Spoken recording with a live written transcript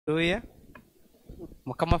Hallelujah.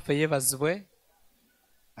 Mukama ffe yeebazibwe.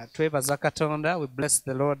 Twebaza Katonda. We bless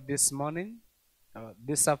the Lord this morning.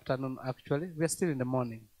 This afternoon, actually. We're still in the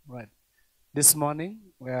morning. Right. This morning,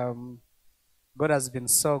 God has been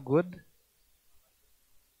so good.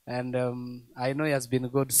 And I know He has been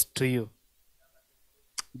good to you.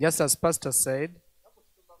 Just as Pastor said,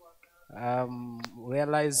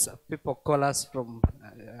 realize people call us from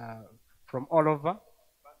all over.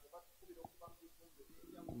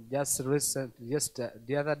 Just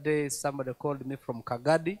the other day, somebody called me from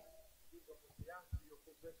Kagadi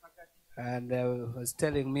and was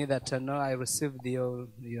telling me that I received your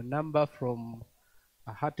number from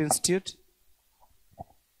a Heart Institute.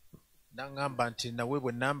 I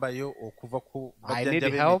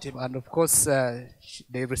need help, and of course,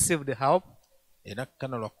 they received the help. And of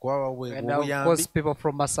course, people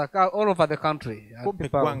from Masaka, all over the country,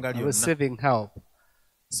 people are receiving help.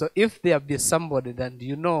 So if there be somebody that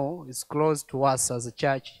is close to us as a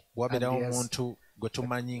church, and a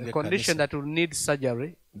condition that will need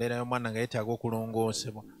surgery,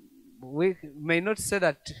 we may not say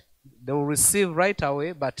that they will receive right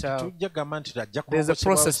away, but there's a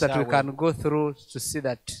process that we can go through to see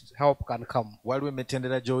that help can come.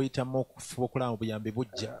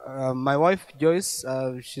 My wife Joyce,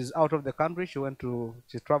 she's out of the country. She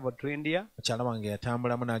traveled to India, and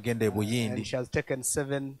she has taken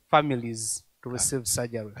 7 families to receive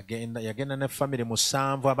surgery.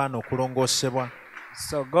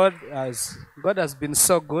 So God has been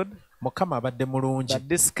so good. That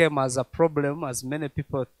this came as a problem, as many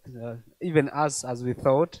people, even us, as we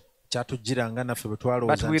thought. But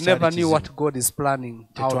we never knew what God is planning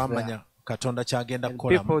out there. And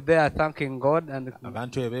people there are thanking God, and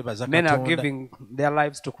men are giving their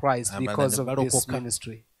lives to Christ because of this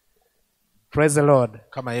ministry. Praise the Lord.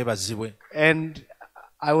 And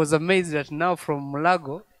I was amazed that now from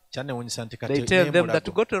Mulago, they tell them that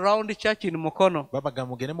to go to Round Church in Mukono.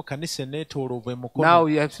 Now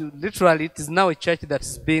you have to, literally, it is now a church that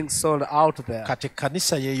is being sold out there. So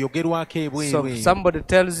if somebody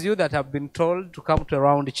tells you that I've been told to come to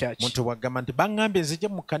Round Church, and Church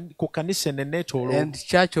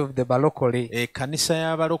of the Balokole,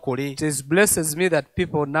 it blesses me that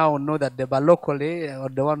people now know that the Balokole are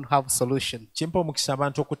the one who have solution.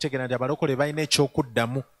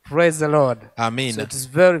 Praise the Lord. Amen. So it is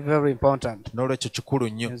very, very important.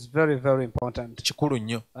 It's very, very important.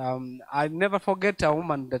 I never forget a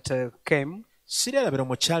woman that came. She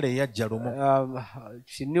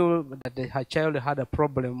knew that her child had a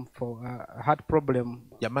problem heart problem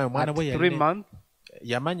at 3 months.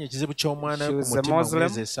 She was a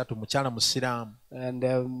Muslim, and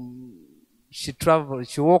she traveled.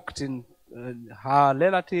 She walked in her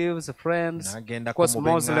relatives, friends, of course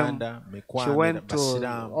Muslim. She went to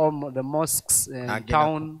all the mosques in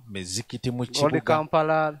town, all the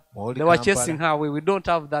Kampala. They were chasing her away. We don't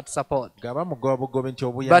have that support. But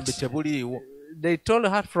they told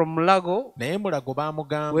her from Mulago,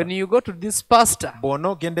 when you go to this pastor,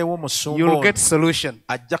 you'll get solution.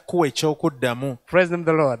 Praise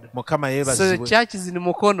the Lord. So the church is in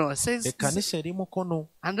Mukono. Says,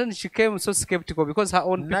 and then she came so skeptical because her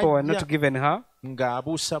own people were not given her.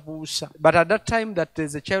 But at that time, that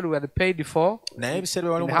is a child we had paid for, but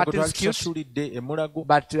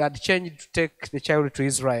we had changed to take the child to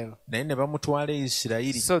Israel.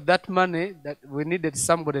 So that money, that we needed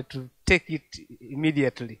somebody to take it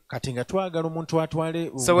immediately.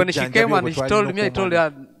 So when she came and she told me, I told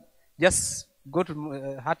her, just go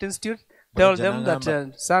to Heart Institute, tell them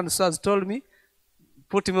that son has told me,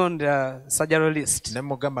 put him on the surgery list. I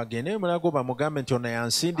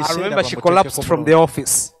remember she collapsed from the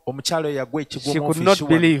office. She could not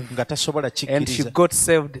believe, and she got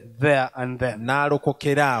saved there and then.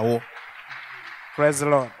 Praise the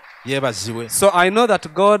Lord. So I know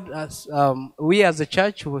that God, we as a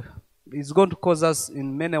church, is going to cause us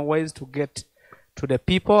in many ways to get to the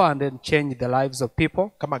people and then change the lives of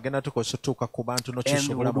people. And we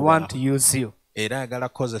want to use you.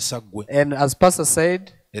 And as Pastor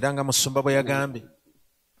said,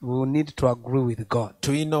 we need to agree with God.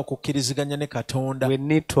 We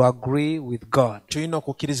need to agree with God. You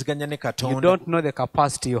don't know the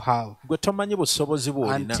capacity you have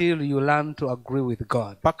until you learn to agree with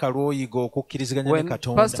God. When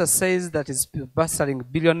Pastor says that he's pastoring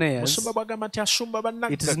billionaires,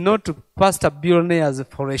 it is not to pastor billionaires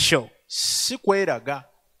for a show.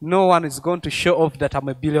 No one is going to show off that I'm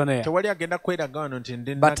a billionaire.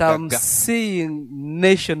 But I'm seeing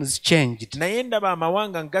nations changed.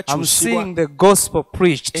 I'm seeing the gospel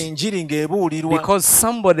preached. Because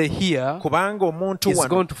somebody here is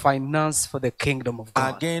going to finance for the kingdom of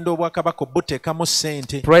God. Praise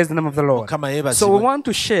the name of the Lord. So we want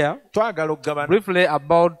to share briefly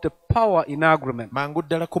about the power in agreement.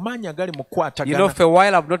 You know, for a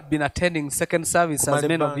while I've not been attending second service, as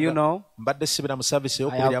many of you know.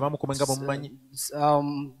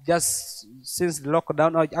 Just since the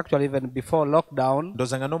lockdown, or actually even before lockdown,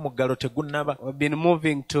 we've been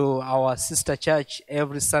moving to our sister church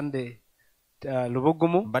every Sunday,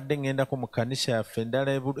 Lubugumu.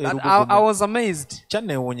 And I was amazed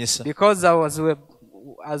because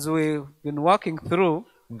as we've been walking through,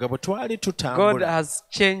 God has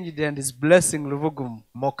changed and is blessing Lubugumu.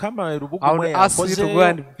 I would ask you to go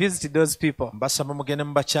and visit those people.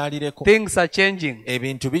 Things are changing.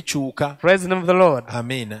 Praise the name of the Lord.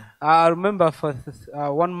 Amen. I remember for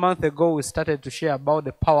 1 month ago we started to share about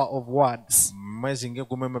the power of words. So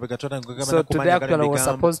today actually I was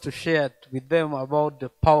supposed to share with them about the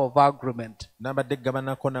power of agreement.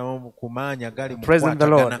 Praise the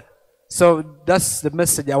Lord. So that's the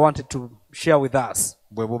message I wanted to share with us.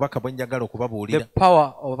 The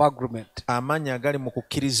power of agreement.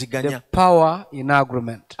 The power in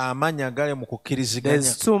agreement.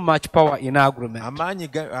 There's too much power in agreement.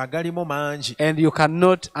 And you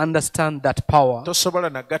cannot understand that power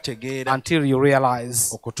until you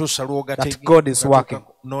realize that God is working.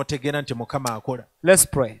 Let's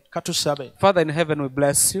pray. Father in heaven, we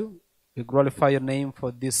bless you. We glorify your name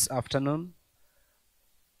for this afternoon.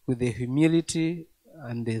 With the humility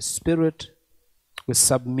and the spirit, we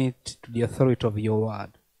submit to the authority of your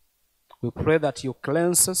word. We pray that you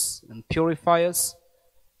cleanse us and purify us,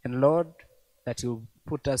 and Lord, that you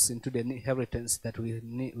put us into the inheritance that we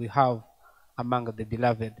have among the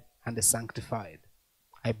beloved and the sanctified.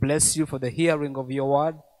 I bless you for the hearing of your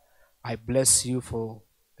word. I bless you for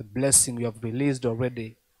the blessing you have released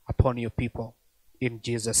already upon your people. In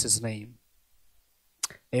Jesus' name.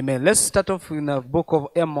 Amen. Let's start off in the book of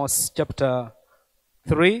Amos, chapter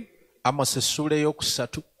 3. Amos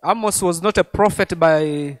was not a prophet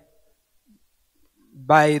by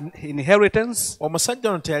inheritance,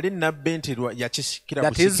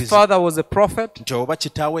 that his father was a prophet, or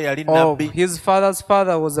his father's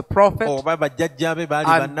father was a prophet,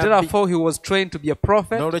 and therefore he was trained to be a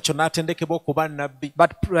prophet.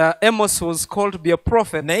 But Amos was called to be a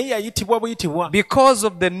prophet because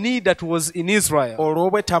of the need that was in Israel.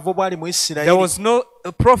 There was no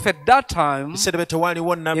a prophet that time,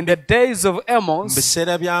 in the days of Amos,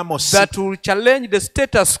 that will challenge the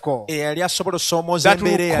status quo, that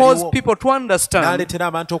will cause people to understand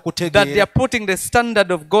that they are putting the standard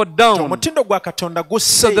of God down. So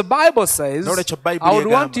the Bible says, I would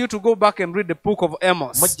want you to go back and read the book of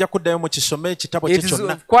Amos. It is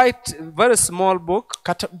quite a very small book.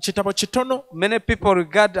 Many people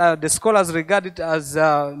regard, the scholars regard it as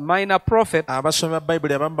a minor prophet, but for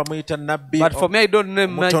me I don't know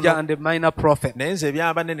major and a minor prophet,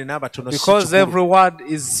 because every word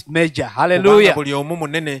is major. Hallelujah.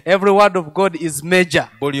 Every word of God is major.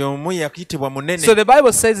 So the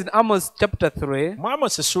Bible says in Amos chapter 3,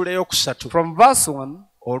 from verse 1,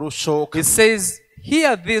 it says,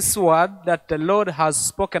 hear this word that the Lord has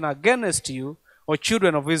spoken against you, O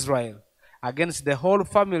children of Israel, against the whole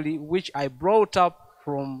family which I brought up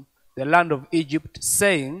from the land of Egypt,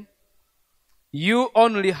 saying, you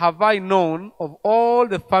only have I known of all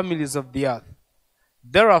the families of the earth.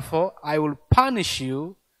 Therefore I will punish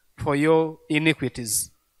you for your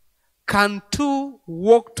iniquities. Can two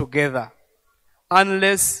walk together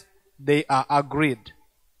unless they are agreed?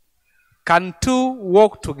 Can two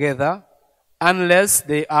walk together unless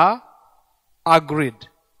they are agreed?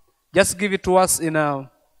 Just give it to us in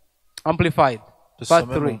Amplified. Verse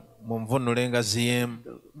 3.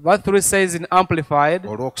 Verse 3 says in Amplified,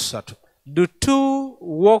 do two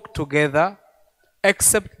walk together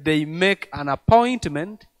except they make an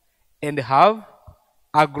appointment and have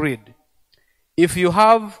agreed? If you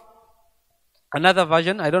have another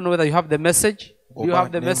version, I don't know whether you have the Message. Do you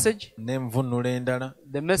have the Message?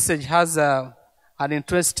 The Message has an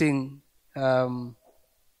interesting, I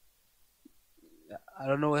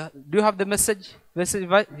don't know. Do you have the Message? Message?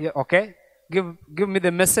 Yeah, okay. Give me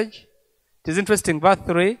the Message. It is interesting. Verse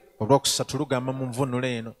 3.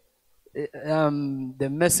 The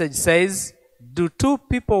Message says, do two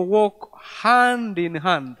people walk hand in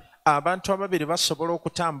hand?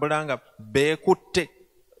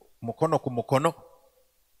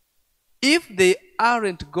 If they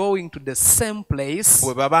aren't going to the same place,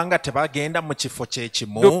 bwe babanga tebagenda mu kifo kye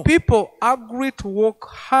kimu, do people agree to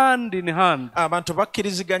walk hand in hand? Abantu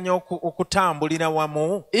bakkiriziganya okutambulira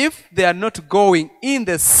wamu. If they are not going in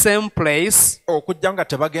the same place, okujja nga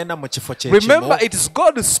tebagenda mu kifo kye kimu. Remember, it is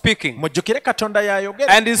God speaking. Mujjukire Katonda y'ayogera.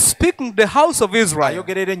 And He's speaking to the house of Israel.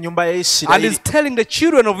 Ayogerera ennyumba ya Isirayiri. And He's telling the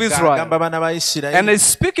children of Israel. Agamba abaana ba Isirayiri. And He's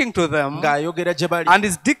speaking to them. Ng'ayogera gye bali. And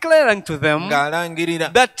He's declaring to them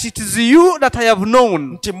ng'alangirira that it is you that I have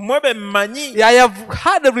known. nti mmwe be mmanyi. I have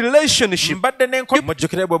had a relationship. Mbadde n'enkola.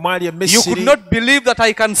 Mujjukire bwe mwali e Misiri. You could not believe that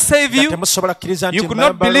I can save you. Temusobola kkiriza nti you could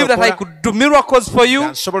not believe that I could do miracles for you.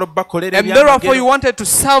 nsobola obbakolera And therefore you wanted to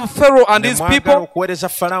serve Pharaoh and his people. okuweereza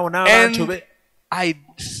Falaawo n'abantu be. I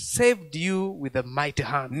saved you with a mighty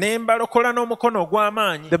hand. Ne mbalokola n'omukono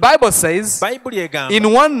ogw'amaanyi. The Bible says, Bayibuli egamba,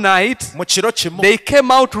 in one night, mu kiro kimu, they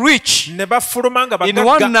came out rich. ne bafuluma nga In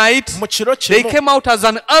one night, mu kiro they kimu, came out as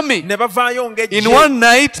an army. ne bavaayo ng'eggye. In one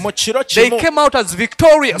night, mu kiro they kimu, came out as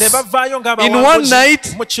victorious. ne bavaayo In one ng'abawanguzi.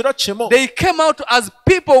 night, mu kiro kimu, they came out as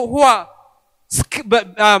people who are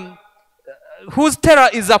whose terror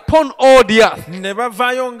is upon all the earth. ne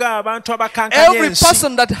bavaayo ng'abantu abakankanya Every ensi.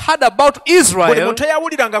 person that heard about Buli Israel muntu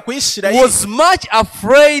eyawuliranga ku Isirayiri was much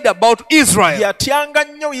afraid about Israel. yatyanga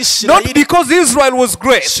nnyo Not Isirayiri. because Israel was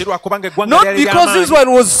great. Si lwakubanga eggwanga Not lyali because ly'amaanyi,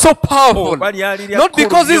 Israel was so powerful. oba lyali lya Not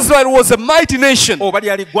because kkulu nnyo, Israel was a mighty nation. oba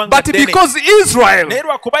lyali ggwanga But ddene. because Israel Naye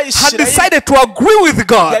lwakuba had Isirayiri decided to agree with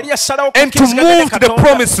God yali yasalawo and to okukkiriziganya ne move to the Katonda,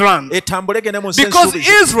 promised land. etambule egende mu nsi Because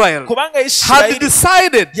ensuubize. Israel Kubanga had Isirayiri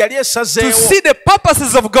decided yali to esazeewo see the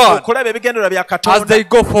purposes of God okulaba ebigendererwa bya as Katonda they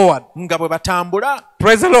go forward. nga bwe batambula.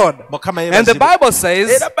 Praise the Lord. Mukama And the yeebazibwe. Bible says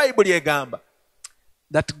Era Bayibuli egamba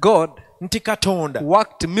that God nti Katonda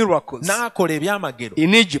worked miracles n'akola ebyamagero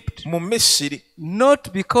in Egypt, mu Misiri,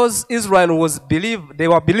 not because Israel was they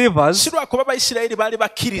were believers. si lwakuba Abayisirayiri baali He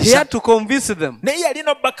bakkiriza, had to convince them naye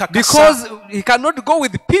yalina obbakakasa because he cannot go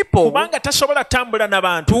with people kubanga tasobola tambula to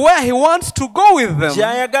n'abantu where he wants to go with them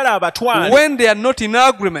gy'ayagala abatwale when they are not in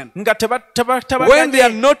agreement, nga when they are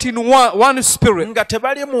tabaganye, not in one spirit, nga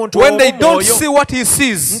tebali muntu when they omu don't mwoyo, see what he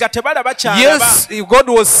sees. nga tebalaba kyalaba. Yes, God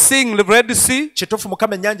was seeing the Red Sea, Kituufu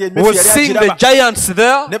Mukama ennyanja emyufu was yali seeing the agiraba, giants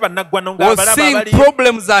there, ne bannaggwano was ng'abalaba seeing abali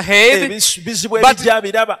problems ahead. ebizibu But ebijja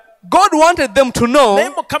abiraba. God wanted them to Naye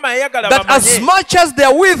know Mukama yayagala that as bamanye much as they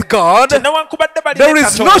are with God, newankubadde bali there ne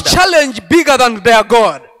is no Katonda, challenge bigger than their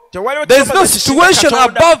God. tewaliwo There is no kisobola situation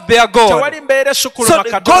Katonda, above their God. tewali mbeera So esukuluma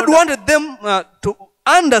God Katonda. wanted them to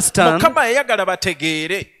understand Mukama yayagala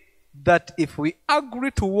bategeere that if we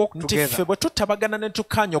agree to walk nti together, ffe bwe tutabagana ne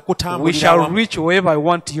tukkaanya we okutambulira shall wamu, reach wherever I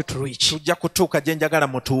want you to reach. tujja kutuuka gye njagala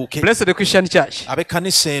mutuuke. Blessed Christian Church,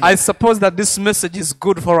 Ab'ekkanisa eno, I suppose that this message is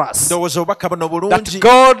good for us. ndowooza obubaka buno That bulungi.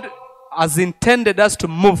 God has intended us to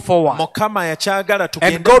move forward. Mukama yakyagala And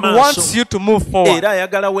tugende God wants maaso, you to move forward. era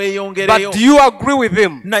ayagala weeyongereyo. But do you agree with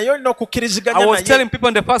Him? Naye olina okukkiriziganya I was naye. telling people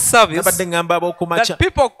in the first service Nabadde ngamba ab'okumakya, that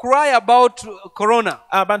people cry about corona.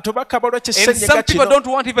 abantu bakaba And olw'ekisennyega some people kino, don't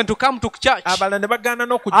want even to come to church. abalala ne bagaana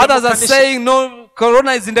n'okujja Others mu are kkanisa. saying no,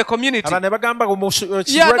 corona is in the community. Abalala ne bagamba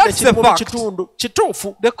Yeah, ekirwadde that's kiri the mu fact. kitundu.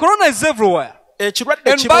 Kituufu, The corona is everywhere.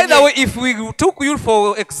 ekirwadde And by the kibunye. way, if we took you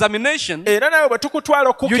for examination, Era nawe bwe tukutwala you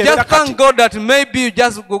okukebera just kati, thank God that maybe you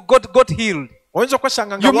just got healed. oyinza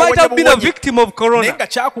okwesanga nga You might have been a buwonye, victim of naye corona. nga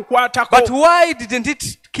kyakukwatako. But why didn't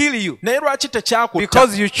it kill you? Naye lwaki tekyakutta?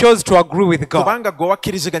 Because you chose to agree with God. Kubanga gwe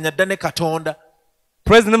wakkiriziganya dda ne Katonda.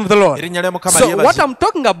 Praise the name of the Lord. Erinnya lya Mukama So what lyebazibwe. I'm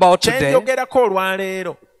talking about today, Kyenjogerako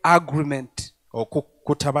olwaleero, agreement.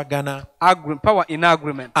 kutabagana, Power in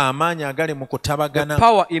agreement. amaanyi agali mu kutabagana,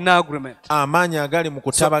 Power in agreement. amaanyi agali mu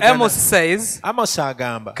So kutabagana. Amos says, Amos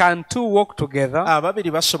agamba can two walk together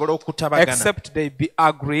ababiri basobola okutabagana, except they be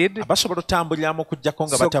agreed? basobola otambuliramu okuggyako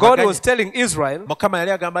nga So God was batabaganye. telling Israel, Mukama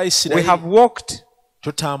yali agamba we Isirayiri, have walked,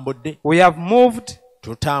 tutambudde, we have moved.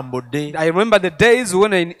 tutambudde. I remember the days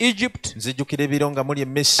when we were in Egypt Nzijukira ebiro nga muli e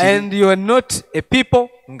Misiri and you were not a people.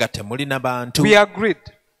 nga temulina bantu, We agreed.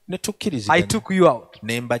 ne I tukkiriziganya took you out.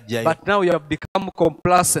 ne mbajjayo. But now you have become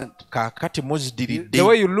complacent. Kaakati muzidiridde, The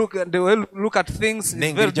way you look at things is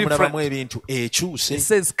very n'engeri gye mulabamu different. ebintu ekyuse. He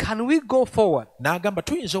says, can we go forward? N'agamba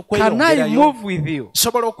tuyinza Can I okweyongerayo, move with you?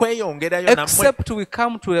 sobola okweyongerayo nammwe, Except we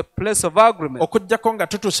come to a place of agreement. okuggyako nga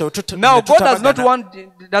tutuuse we Now ne God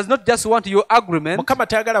tutabagana. does not just want your agreement Mukama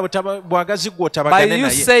tayagala bwagazi gwe by otabagane you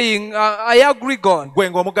naye. saying, I agree, God. Gwe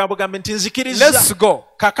ng'omugamba ogambe nti Let's nzikiriza, go.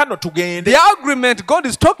 kaakano tugende. The agreement God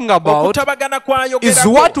is talking about Okutabagana is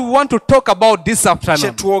what kwayogerako we want to talk about this kye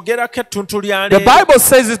afternoon. twogerako ettuntu lya The leero. Bible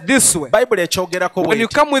says it this way. Bayibuli ekyogerako When you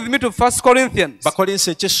bw'eti. come with me to 1 Corinthians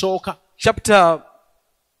Bakolinsi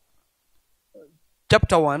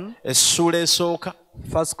chapter 1, essuula esooka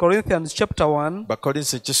 1 Corinthians chapter 1.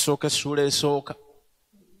 Bakolinsi ekisooka essula esooka.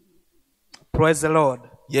 Praise the Lord.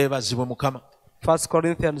 Yeebazibwe Mukama. 1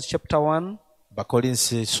 Corinthians chapter 1.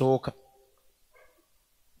 Bakolinsi esooka.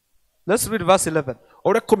 Let's read verse 11.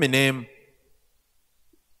 Olw'ekkumi n'emu.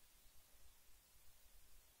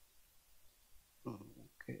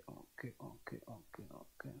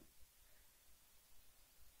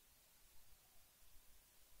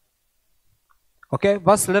 Okay,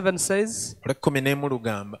 verse 11 says,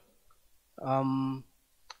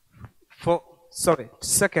 sorry,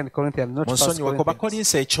 2 Corinthians, not 1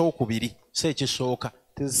 Corinthians.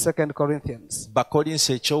 This is 2 Corinthians.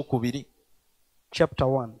 Chapter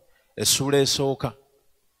 1.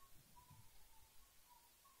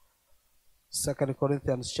 2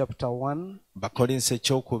 Corinthians chapter 1.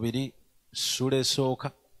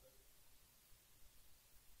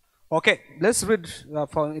 Okay, let's read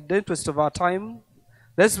for the interest of our time.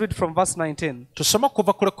 Let's read from verse 19.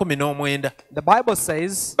 The Bible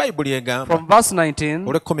says from verse 19,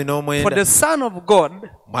 for the Son of God,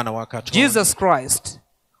 Jesus Christ,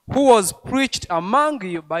 who was preached among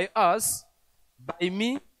you by us, by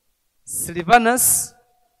me, Silvanus,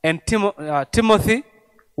 and Timothy,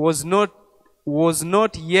 was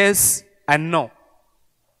not yes and no,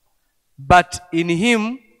 but in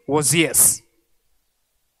him was yes.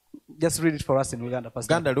 Just read it for us in Uganda.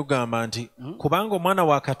 Uganda lugamba nti kubanga omwana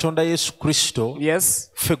wa Katonda Yesu Kristo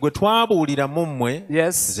ffe gwe twabuulira mu mmwe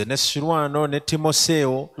nze ne Silwano ne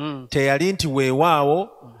Timoseewo teyali nti weewaawo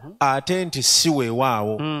ate nti si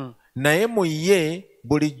weewaawo naye mu ye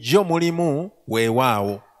bulijjo mulimu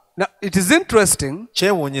weewaawo. Now, it is interesting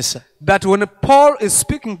that when Paul is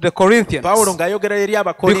speaking to the Corinthians,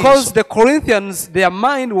 because the Corinthians, their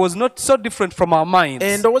mind was not so different from our minds.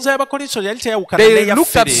 They looked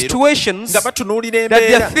at situations that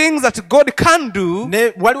there are things that God can do, and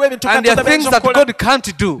there are things that God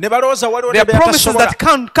can't do. There are promises that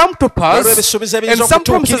can come to pass, and some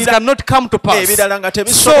promises cannot come to pass.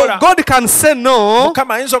 So God can say no,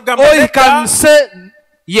 or He can say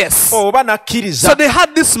yes. So they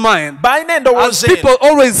had this mind. As people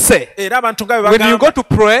always say, when you go to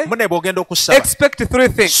pray, expect three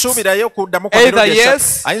things. Either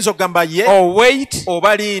yes, or wait,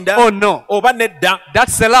 or no.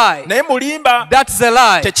 That's a lie. That's a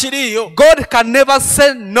lie. God can never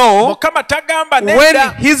say no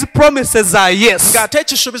when His promises are yes.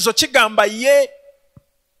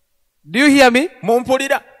 Do you hear me?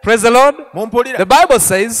 Praise the Lord. The Bible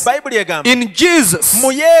says in Jesus,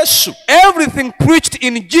 everything preached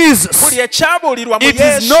in Jesus, it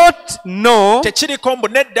is not no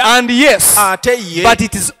and yes, but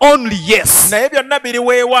it is only yes. It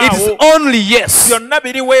is only yes.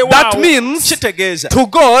 That means to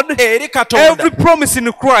God, every promise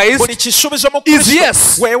in Christ is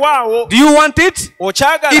yes. Do you want it?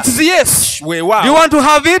 It is yes. Do you want to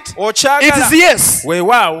have it? It is yes.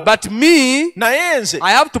 But me,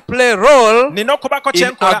 I have to play a role in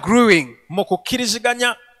agreeing.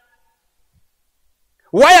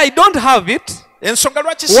 Why I don't have it,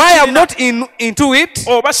 why I'm not into it,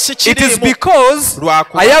 it is because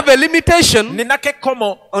I have a limitation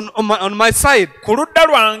on my side.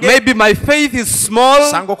 Maybe my faith is small.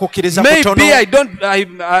 Maybe I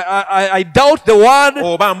doubt the word.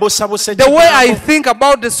 The way I think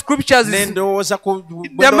about the scriptures is,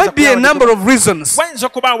 there might be a number of reasons.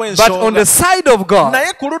 But on the side of God,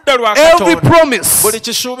 every promise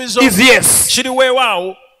is yes.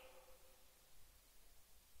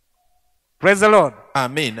 Praise the Lord.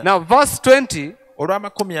 Amen. Now verse 20,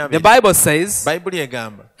 the Bible says,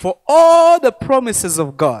 for all the promises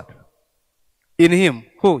of God in Him,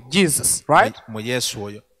 who? Jesus, right?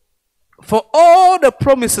 For all the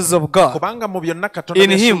promises of God in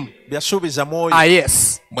Him are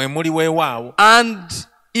yes. And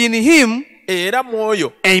in Him,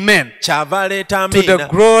 amen, to the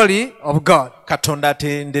glory of God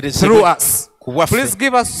through us. Please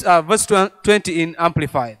give us verse 20 in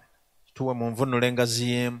Amplified.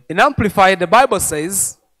 In Amplified, the Bible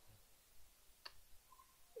says,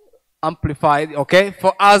 Amplified, okay,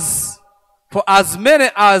 for as many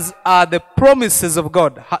as are the promises of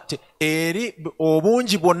God. If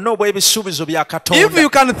you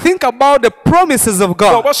can think about the promises of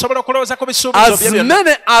God, as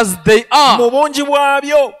many as they are,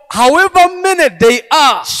 however many they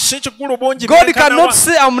are, God cannot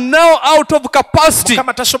say, I'm now out of capacity,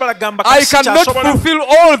 I cannot fulfill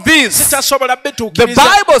all this. The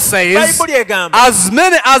Bible says, as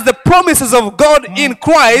many as the promises of God in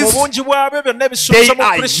Christ, they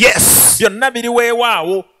are yes.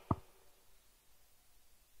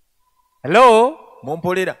 Hello?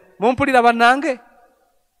 Mumpulira bannange?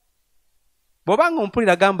 bw'obanga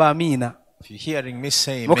ompulira gamba amiina. If you're hearing me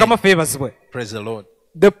say Mukama febazibwe. Praise the Lord.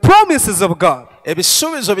 The promises of God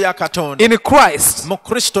ebisuubizo bya Katonda in Christ, mu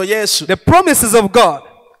Kristo Yesu, the promises of God,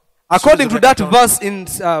 according to that verse in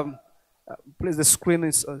please, the screen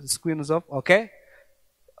is off, okay?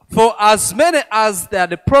 For as many as they are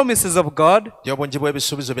the promises of God, they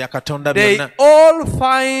all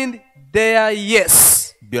find their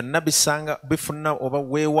yes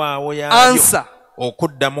answer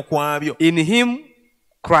in Him,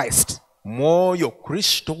 Christ.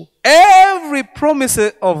 Every promise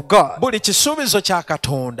of God,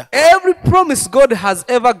 every promise God has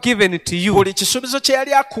ever given to you, it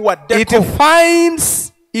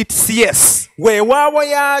finds its yes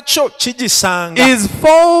is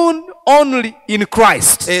found only in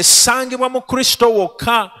Christ. Praise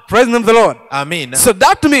the name of the Lord. Amen. So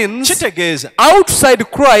that means outside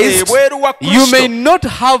Christ you may not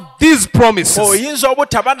have these promises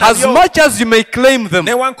as much as you may claim them.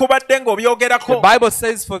 The Bible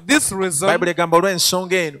says for this reason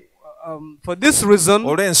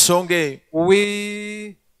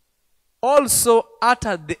we also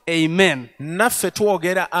utter the amen,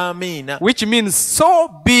 which means so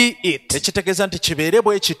be it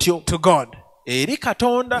to God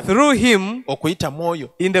through Him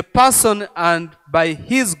in the person and by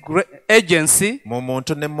His agency to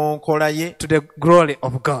the glory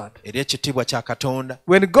of God.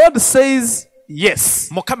 When God says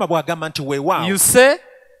yes, you say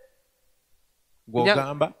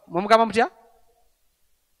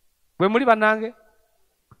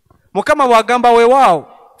Mukama bw'agamba weewaawo.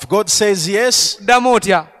 If God says yes, ddamu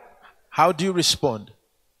otya? How do you respond?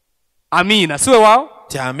 Amiina, si weewaawo?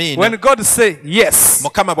 Amina. When God say yes,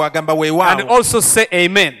 Mukama bw'agamba weewaawo, and also say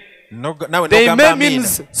amen, the amen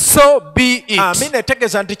means so be it. Amina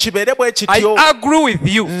etegeeza nti kibeere bwe kityo. I agree with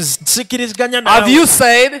you. Nsikiriziganya naawe. Have you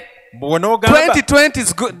said 2020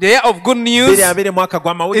 is good, the year of good news? Is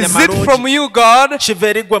it from you, God?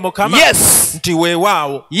 Yes.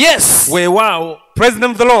 Yes. Praise the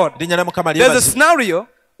name of the Lord. There's a scenario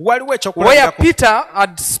where Peter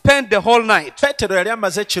had spent the whole night,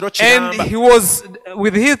 and he was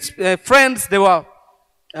with his friends. They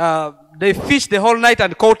fished the whole night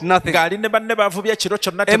and caught nothing. And in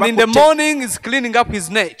the morning he's cleaning up his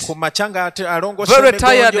net, very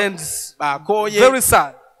tired and very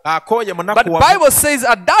sad. But the Bible says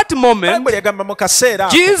at that moment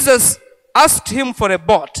Jesus asked him for a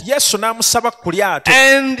boat,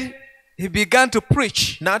 and he began to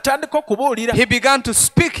preach. He began to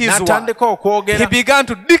speak his word. He began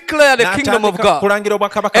to declare the kingdom of God. And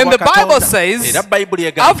the Bible says,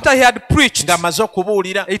 after he had preached,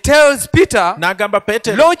 he tells Peter,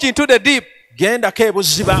 launch into the deep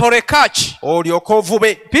for a catch.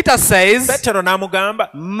 Peter says,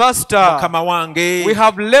 Master, we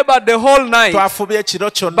have labored the whole night,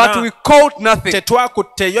 but we caught nothing.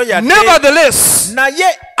 Nevertheless,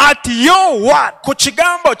 at your word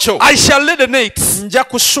I shall lay the nets.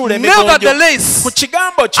 Nevertheless,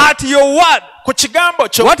 at your word. What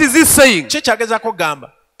is he saying?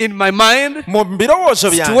 In my mind,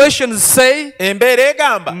 situations say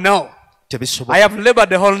no. I have labored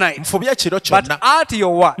the whole night, but at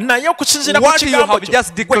your word, what you have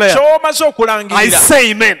just declared, I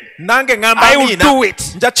say amen. I will do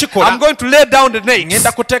it. I'm going to lay down the names.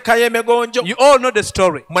 You all know the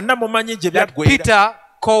story that Peter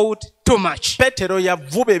caught too much. Let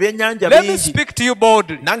me speak to you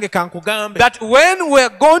boldly that when we are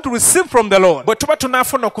going to receive from the Lord, God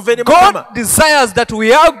desires that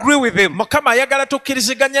we agree with Him. We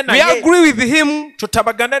agree with Him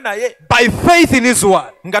by faith in His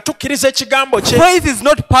word. Faith is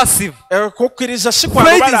not passive. Faith is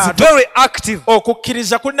very active.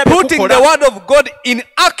 Putting the word of God in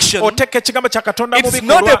action, it's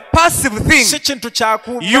not a passive thing.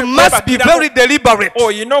 You must be very deliberate.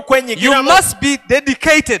 You must be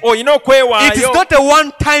dedicated. It is not a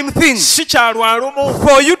one-time thing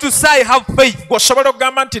for you to say I have faith.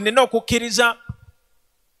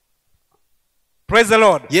 Praise the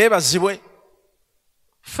Lord.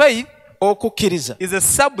 Faith is a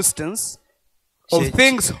substance of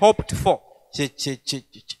things hoped for.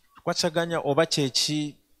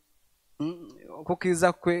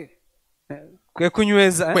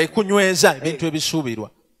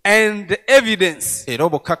 And the evidence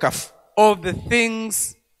of the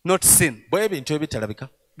things not seen.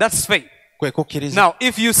 That's faith. Now,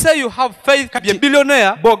 if you say you have faith to be a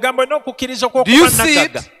billionaire, do you see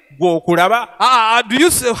it? gw'okulaba. Do you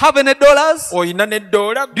have any dollars? Oyina ne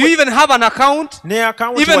dollar? Do you even have an account? Ne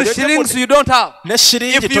account. Even shillings you don't have. Ne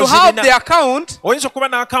shilingi if you have the account, oyinza okuba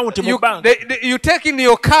na account mu bank. You take in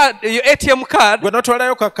your card, your ATM card. Gwe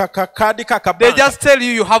notwalayo kaadi ka bank. They just tell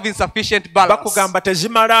you have insufficient balance. Bakugamba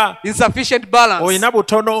tezimala. Insufficient balance. Oyina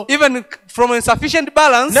butono. Even from insufficient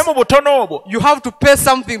balance, ne mu butono obwo, you have to pay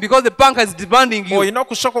something because the bank is demanding you. Oyina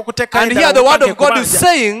okusooka okuteeka. And here the word of God is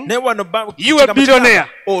saying, you a billionaire.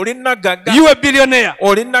 You a billionaire.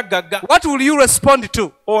 What will you respond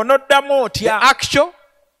to? The actual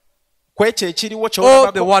or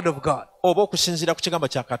the word of God?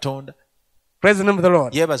 Praise the name of the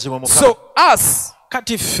Lord. So us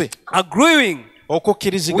agreeing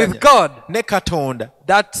with God,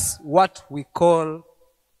 that's what we call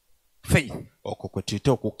faith.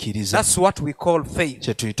 That's what we call faith.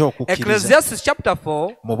 Ecclesiastes chapter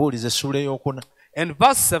 4 and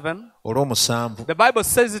verse 7, the Bible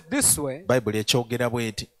says it this way.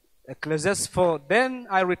 Ecclesiastes 4, then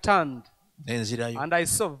I returned and I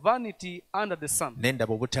saw vanity under the sun.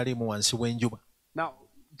 Now,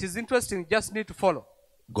 it is interesting, you just need to follow.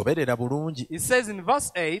 It says in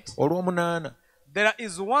verse 8, there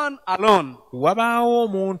is one alone. Now,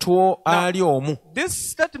 this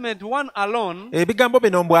statement, one alone,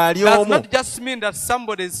 does not just mean that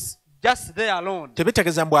somebody is just there alone. But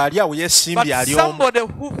somebody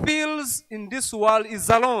who feels in this world is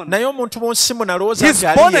alone. He's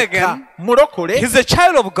born again. He's a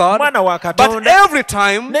child of God. But every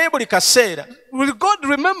time, will God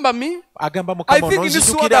remember me? I think in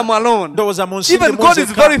this world I'm alone. Even God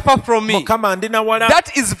is very far from me.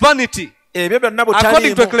 That is vanity.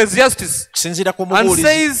 According to Ecclesiastes. And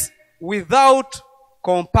says, without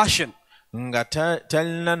compassion. He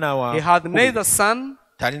had neither son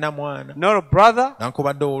nor a brother,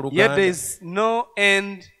 yet there is no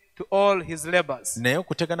end to all his labors. Nor is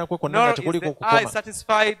the eye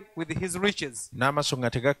satisfied with his riches. But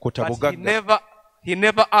he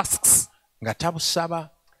never asks,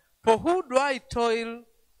 for who do I toil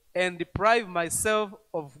and deprive myself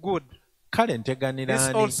of good? This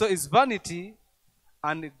also is vanity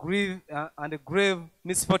and a grave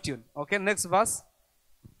misfortune. Okay, next verse.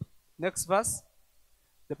 Next verse.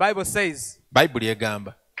 The Bible says,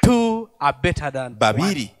 two are better than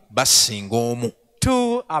one.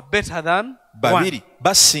 Two are better than one.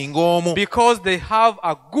 Because they have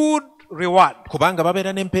a good reward for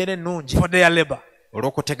their labor.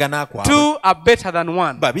 Two are better than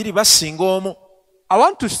one. I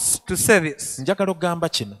want to say this.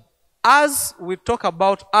 As we talk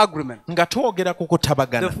about agreement,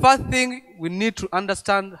 the first thing we need to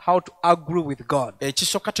understand how to agree with God. There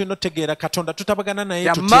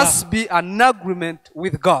must be an agreement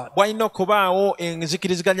with God. God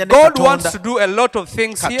wants to do a lot of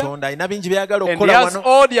things here, and He has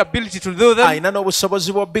all the ability to do them,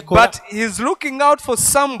 but He's looking out for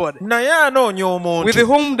somebody with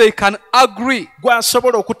whom they can agree to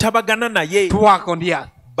work on the earth.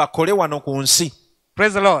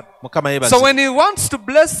 Praise the Lord. So when He wants to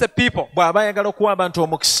bless the people, like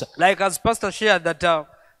as Pastor shared that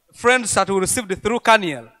friends that we received through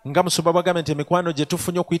Kaniel. You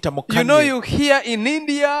know, you hear in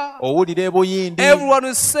India, everyone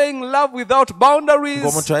is saying love without boundaries.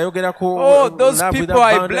 Oh, those people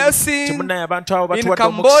are a blessing. In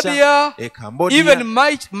Cambodia, even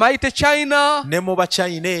mighty China,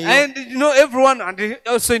 and you know, everyone, and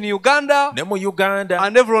also in Uganda,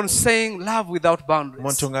 and everyone saying love without boundaries.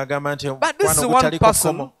 But this is one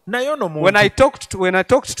person. When I talked to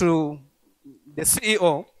the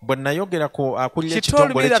CEO, she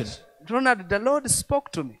told me that, Ronald, the Lord spoke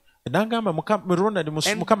to me. And He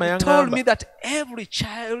told me that every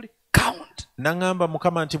child counts.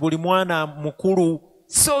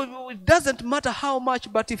 So it doesn't matter how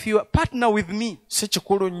much, but if you partner with me,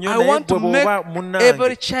 I want to make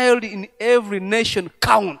every child in every nation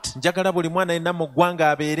count. Now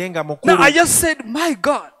I just said, my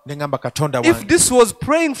God, if this was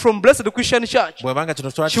praying from Blessed Christian Church, she would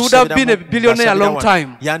have been a billionaire a long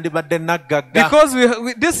time. Because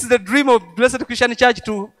this is the dream of Blessed Christian Church,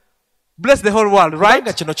 to bless the whole world, right?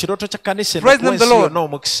 Praise the Lord.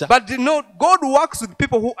 But you know, God works with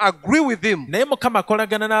people who agree with Him.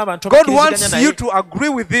 God wants you to agree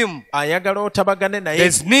with Him.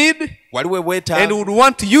 There's need, and He would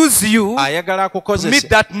want to use you to meet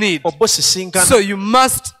that need. So you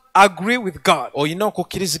must agree with God. Praise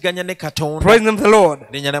the Lord.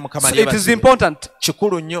 So it is important.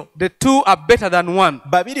 The two are better than one,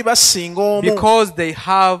 because they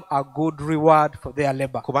have a good reward for their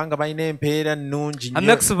labor. And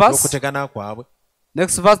next verse,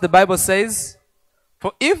 the Bible says,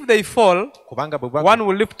 For if they fall, one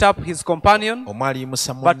will lift up his companion,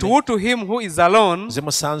 but woe to him who is alone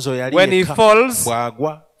when he falls,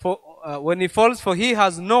 for he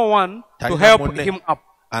has no one to help him up.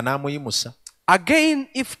 Again,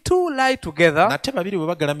 if two lie together,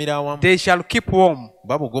 they shall keep warm.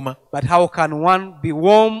 But how can one be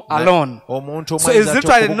warm alone? So it's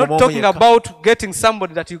literally not talking about getting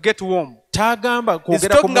somebody that you get warm. It's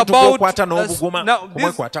talking about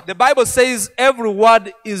the Bible says every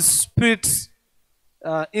word is spirit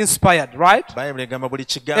inspired, right?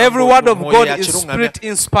 Every word of God is spirit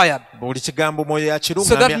inspired. So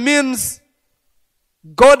that means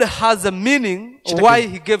God has a meaning why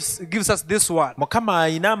he gives us this word. God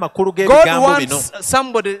wants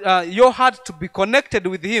somebody, your heart to be connected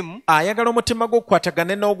with him,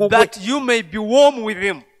 that you may be warm with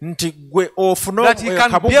him, that he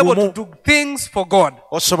can be able to do things for God.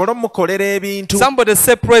 Somebody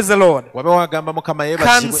say, praise the Lord.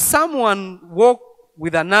 Can someone walk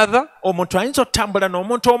with another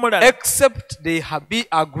except they have be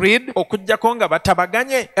agreed?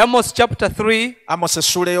 Amos chapter 3.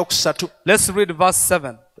 Let's read verse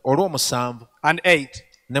 7 and 8.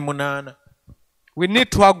 We need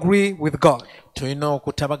to agree with God. You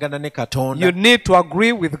need to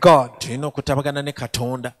agree with God.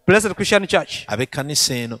 Blessed Christian Church,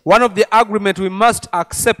 one of the agreements we must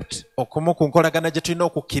accept,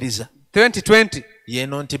 2020 is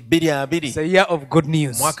a year of good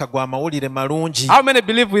news. How many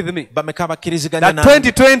believe with me that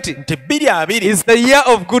 2020 is the year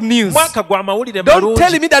of good news? Don't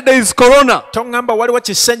tell me that there is corona.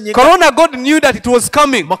 Corona, God knew that it was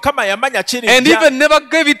coming and even never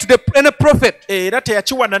gave it to any prophet. Any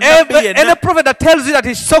prophet that tells you that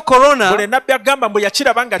he saw corona,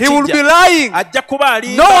 he will be lying.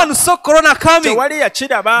 No one saw corona coming,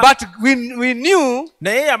 but we knew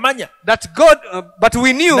that God, but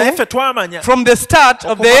we knew from the start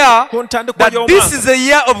of the year that this is a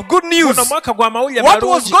year of good news. What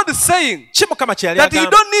was God saying? That you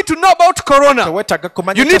don't need to know about corona.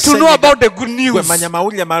 You need to know about the good news.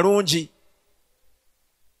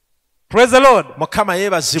 Praise the Lord.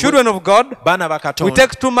 Children of God, we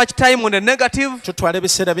take too much time on the negative and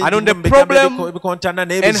on the problem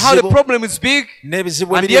and how the problem is big,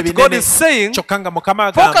 and yet God is saying,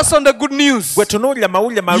 focus on the good news. Year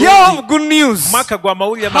of good news.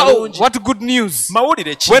 How? What good news?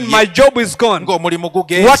 When my job is gone.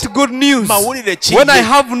 What good news? When I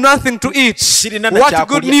have nothing to eat. What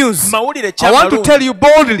good news? I want to tell you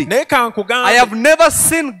boldly, I have never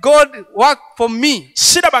seen God work for me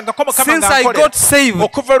since I got saved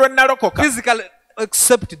physically,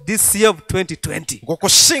 except this year of 2020.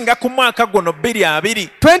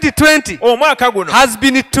 2020 has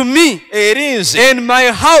been to me in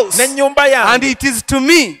my house, and it is to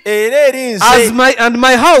me as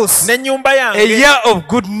my house a year of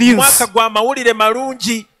good news.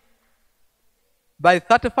 By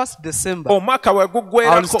 31st December, I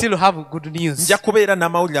will still have good news.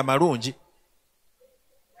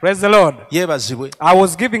 Praise the Lord. I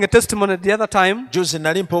was giving a testimony the other time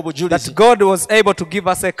that God was able to give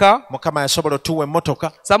us a car.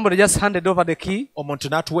 Somebody just handed over the key.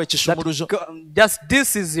 Just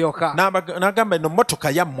this is your car.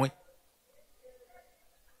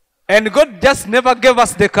 And God just never gave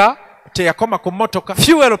us the car.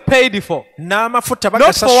 Fuel paid for. Not for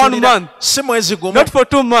 1 month. Not for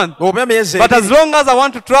 2 months. But as long as I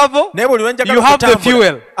want to travel, you have the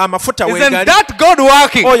fuel. Isn't that God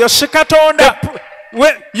working?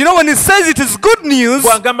 When he says it is good news,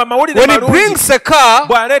 when he brings a car,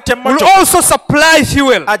 will also supply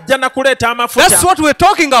fuel. That's what we're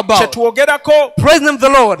talking about. Praise the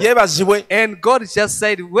Lord. And God just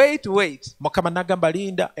said, wait.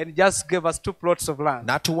 And just gave us 2 plots of land.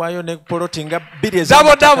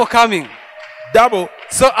 Double coming.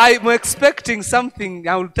 So I'm expecting something.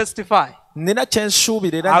 I will testify. I will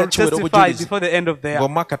testify before the end of the year.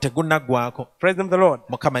 Praise the Lord.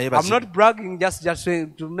 I'm not bragging just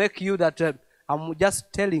to make you that I'm just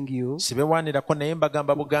telling you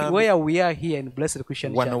where we are here in Blessed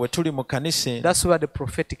Christian Church. That's where the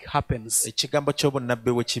prophetic happens. You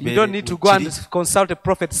don't need to go and consult a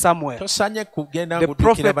prophet somewhere. The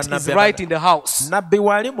prophet is right in the house.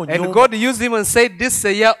 And God used him and said, this is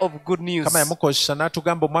a year of good news. I just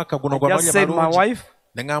said, my wife,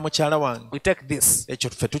 we take this.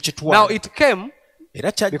 Now it came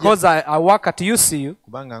because I work at UCU.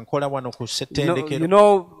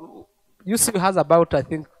 UCU has about, I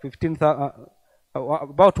think,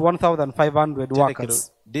 about 1,500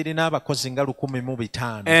 workers.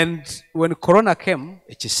 And when Corona came,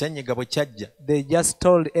 they just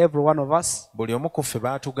told every one of us,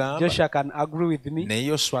 Joshua can agree with me,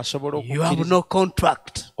 you have no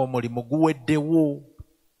contract.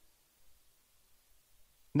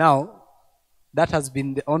 Now, that has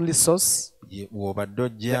been the only source, the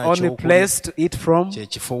only place to eat from.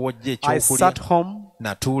 I sat home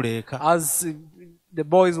as the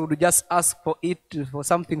boys would just ask for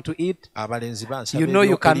something to eat. You know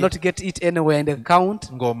you cannot get it anywhere in the account.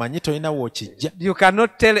 You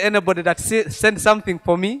cannot tell anybody that send something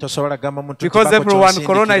for me. Because everyone,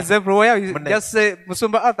 Corona is everywhere. You just say,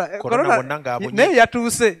 Musumba Ata, Corona,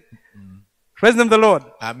 praise the Lord.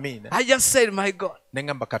 Amen. I just said, my God.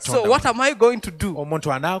 So what am I going to do?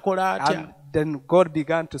 And then God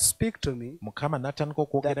began to speak to me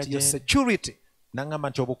that your security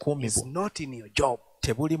is not in your job.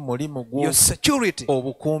 Your security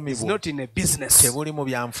is not in a business.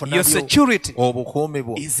 Your security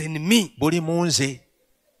is in me.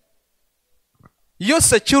 Your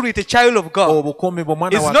security, child of God,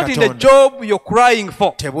 is not in the job you're crying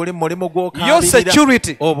for. Your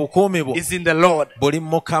security is in the Lord.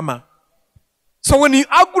 So when you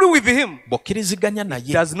agree with him, it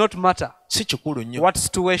does not matter what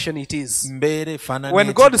situation it is.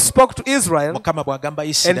 When God spoke to Israel and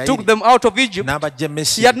took them out of Egypt,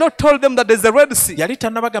 he had not told them that there's a Red Sea. He had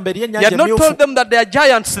not told them that there are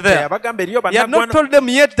giants there. He had not told them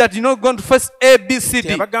yet that you're not going to face A, B, C,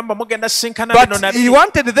 D. But he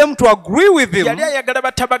wanted them to agree with him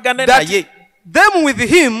that them with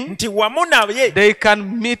him, they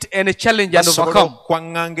can meet any challenge and overcome.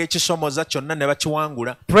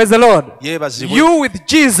 Praise the Lord. You with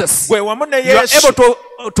Jesus, you are able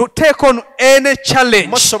to take on any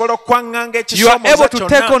challenge. You are able to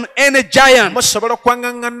take on any giant.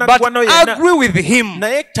 But agree with him.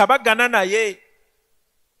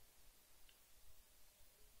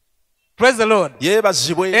 Praise the Lord.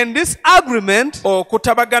 And this agreement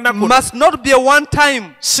must not be a one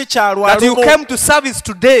time that you came to service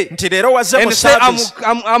today and say,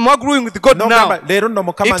 I'm agreeing with God now.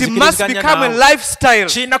 It must become a lifestyle.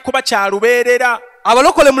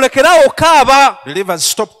 Believers,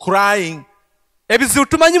 stop crying. We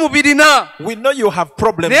know you have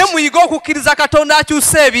problems.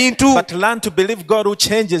 But learn to believe God who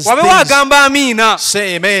changes things.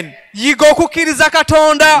 Say amen.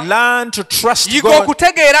 Learn to trust God.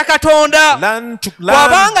 Learn to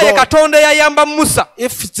God.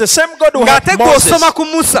 If it's the same God who had Moses,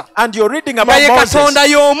 and you're reading about Moses,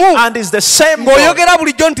 and it's the same God,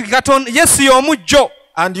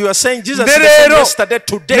 and you are saying Jesus is the same yesterday,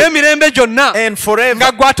 today, and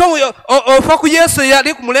forever. But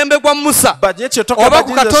yet you talk about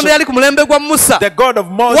Jesus, the God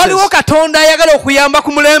of Moses.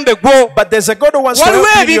 But there's a God who wants to help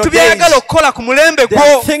you in your days. There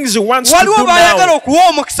are things he wants to do now. There are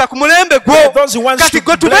those he wants to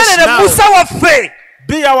bless now.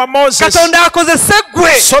 Be our Moses, so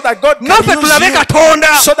that God can use you,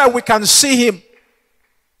 so that we can see him.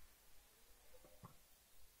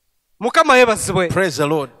 Praise the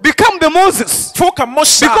Lord. Become the Moses.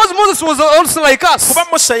 Because Moses was also like us.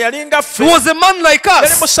 He was a man like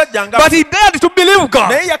us. But he dared to believe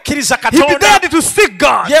God. He dared to seek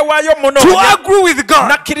God. To agree with God.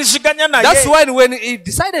 That's why when he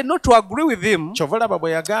decided not to agree with him, God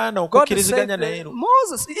said,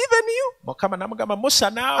 Moses, even you.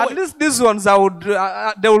 At least these ones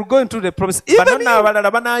they will go into the promise. Even you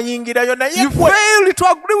failed to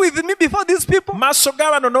agree with me before these people.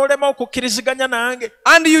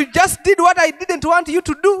 And you just did what I didn't want you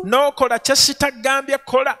to do.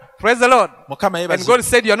 Praise the Lord. And God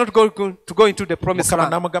said you are not going to go into the promised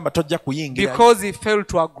land because he failed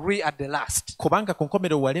to agree at the last. And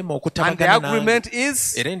the agreement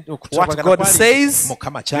is what God says, you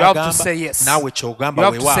have to say yes. You have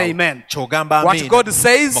to say amen. What God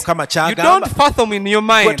says, you don't fathom in your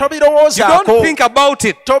mind. You don't think about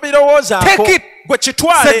it. Take it.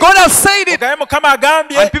 Say God has said it.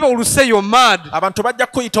 And people will say you're mad. Let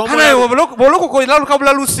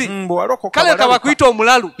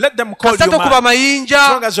them call you mad. As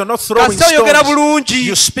long as you're not throwing stones,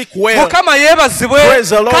 you speak well. Praise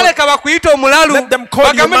the Lord. Let them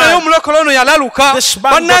call you mad. This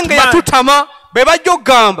man got mad.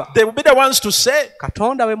 They will be the ones to say,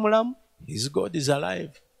 his God is alive.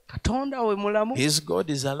 His God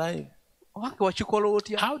is alive.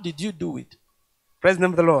 How did you do it? Praise the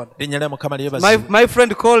name of the Lord. My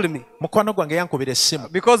friend called me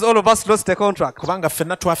because all of us lost the contract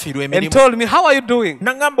and told me, how are you doing?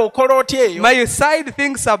 My side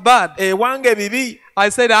things are bad. I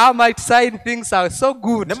said, my side things are so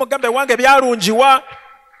good.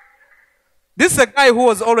 This is a guy who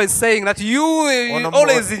was always saying that you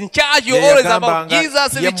always in charge, you always about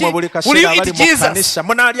Jesus. Will you eat Jesus?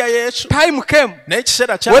 Time came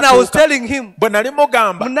when I was telling him,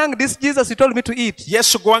 this Jesus you told me to eat,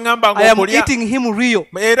 I am eating him real.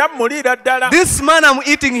 This man, I'm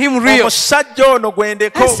eating him real. I said,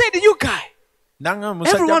 you guy,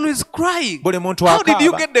 everyone is crying. How did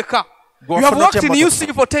you get the car? You have worked in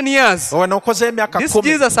UC for 10 years. This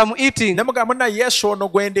Jesus I'm eating. Yesu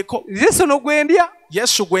nogwendia.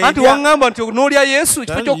 Anti wangamba nti onolya Yesu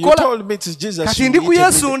kifo kyokola. Kati ndi ku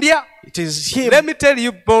Yesu ndya. Let me tell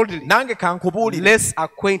you boldly. Let's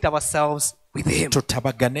acquaint ourselves with him.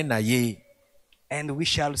 Tutabagane naye. And we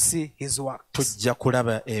shall see his works. Tujja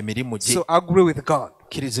kulaba emirimu gye. So agree with God.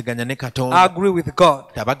 Kiriziganya ne Katonda. Agree with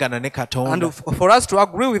God. Tabagana ne Katonda. And for us to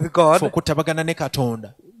agree with God. Kutabagana ne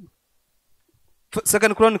Katonda.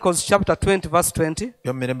 2 Chronicles chapter 20 verse 20.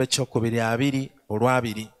 The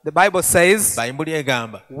Bible says,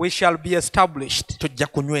 we shall be established.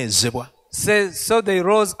 Says, so they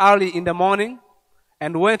rose early in the morning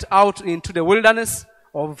and went out into the wilderness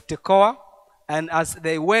of Tekoa. And as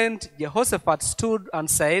they went, Jehoshaphat stood and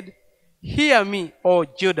said, hear me, O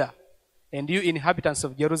Judah, and you inhabitants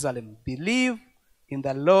of Jerusalem. Believe in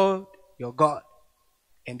the Lord your God,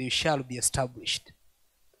 and you shall be established.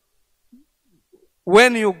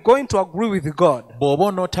 When you're going to agree with God, God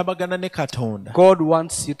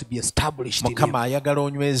wants you to be established in him.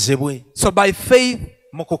 So by faith,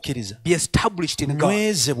 be established in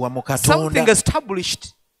God. Something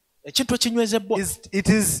established, it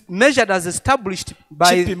is measured as established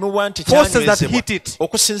by forces that hit it.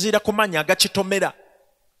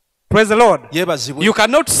 Praise the Lord. You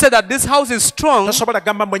cannot say that this house is strong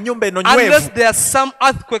unless there are some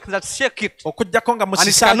earthquakes that shake it and it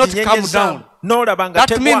cannot come down.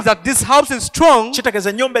 That means that this house is strong because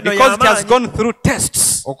it has gone through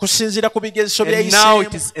tests. And now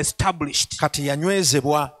it is established.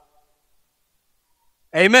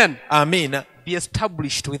 Amen. Amen. Be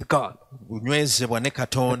established with God.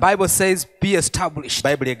 The Bible says be established.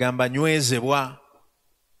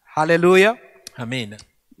 Hallelujah. Amen.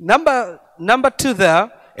 Number two there,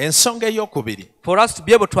 for us to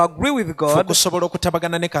be able to agree with God,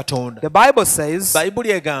 the Bible says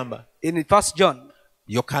in 1 John,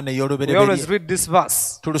 we always read this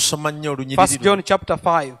verse, 1 John chapter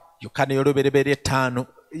 5.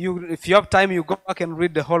 If you have time, you go back and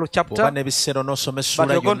read the whole chapter. But you're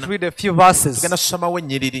going to read a few verses.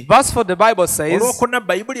 Verse 4, the Bible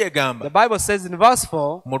says in verse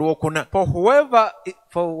 4,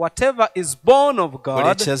 for whatever is born of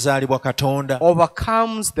God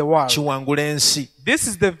overcomes the world. This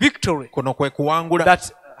is the victory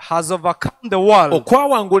that has overcome the world.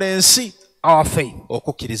 Our faith.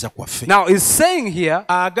 Now he's saying here,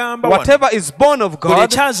 whatever is born of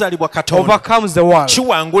God overcomes the world.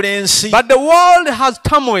 But the world has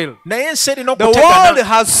turmoil. The world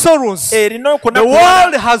has sorrows. The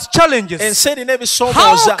world has challenges.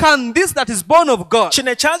 How can this that is born of God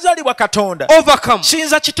overcome?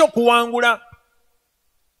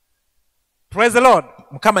 Praise the Lord.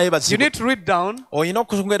 You need to read down and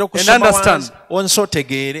understand.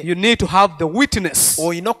 You need to have the witness.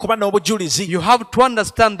 You have to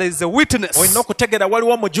understand there is a witness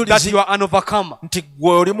that you are an overcomer.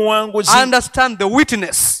 Understand the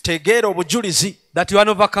witness that you are an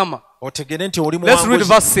overcomer. Let's read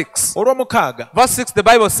verse 6. Verse 6, the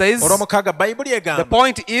Bible says, the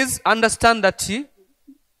point is, understand that you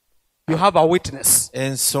have a witness.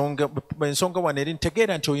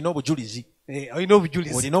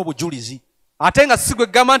 Olina obujulizi. Ate nga si gwe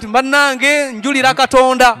gamba nti bannange njulira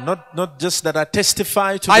Katonda. Not just that I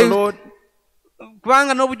testify to the Lord.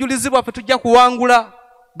 Kubanga n'obujulizi bwaffe tujja kuwangula.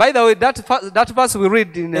 By the way, that verse we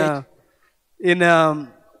read in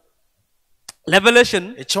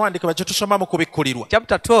Revelation chapter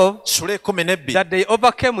 12, that they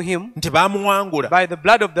overcame him by the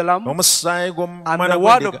blood of the Lamb and the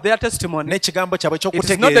word of their testimony. It is not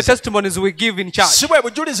the testimonies we give in church.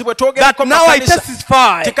 That now I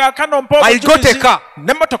testify, I got a car,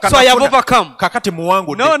 so I have overcome.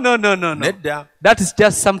 No. That is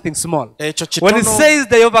just something small. When it says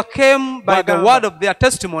they overcame by the word of their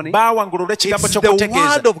testimony, it's the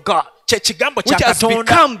word of God which has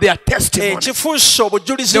become their testimony.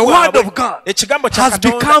 The word of God has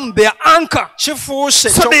become their anchor. So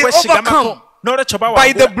they overcome by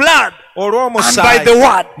the blood and by the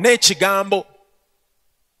word.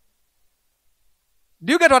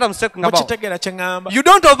 Do you get what I'm talking about? You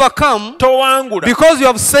don't overcome because you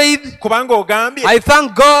have said, I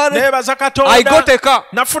thank God, I got a car.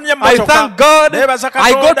 I thank God,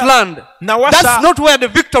 I got land. That's not where the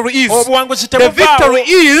victory is. The victory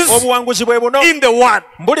is in the word.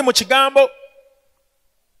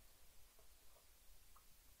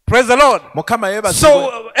 Praise the Lord.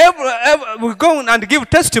 So we go and give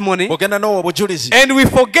testimony and we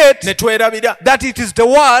forget that it is the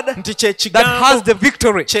word that has the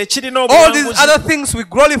victory. All these other things we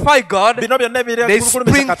glorify God, they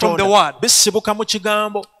spring from the word.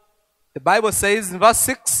 The Bible says in verse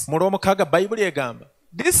 6,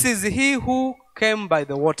 this is he who came by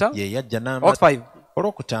the water. Verse 5.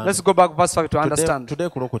 Let's go back verse 5 to understand.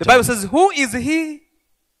 The Bible says, who is he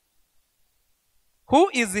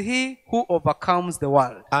who overcomes the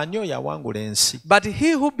world? But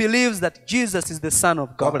he who believes that Jesus is the Son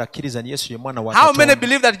of God. How many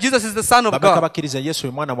believe that Jesus is the Son of God?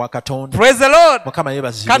 Praise the Lord.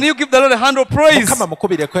 Can you give the Lord a hand of praise?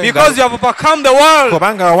 Because you have overcome the world.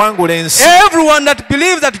 Everyone that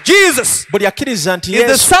believes that Jesus is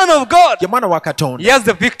the Son of God, he has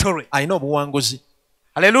the victory.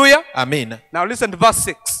 Hallelujah. Amen. Now listen to verse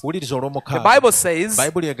 6. The Bible says,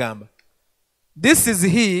 this is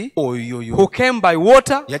he who came by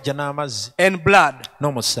water and blood,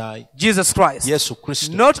 Jesus Christ.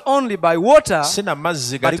 Not only by water,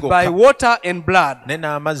 but by water and blood. And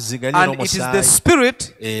it is the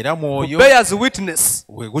Spirit who bears witness,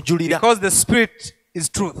 because the Spirit is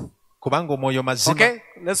truth. Okay,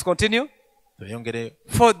 let's continue.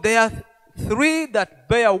 For there are three that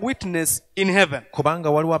bear witness in heaven. For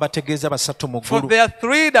there are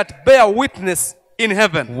three that bear witness in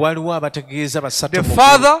heaven: the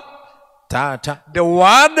Father, the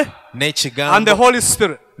Word, and the Holy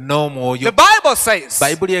Spirit. The Bible says,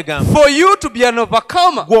 for you to be an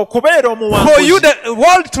overcomer, for you the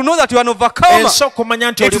world to know that you are an overcomer,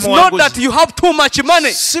 it is not that you have too much money,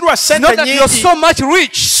 it's not that you are so much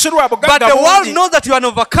rich, but the world knows that you are an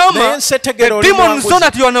overcomer. The demons know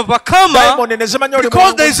that you are an overcomer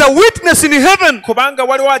because there is a witness in heaven. The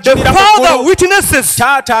Father witnesses,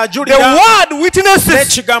 the Word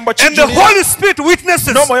witnesses, and the Holy Spirit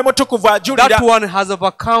witnesses. That one has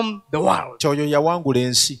overcome the world.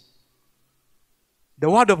 The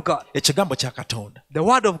word of God. The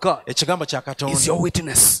word of God is your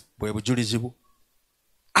witness.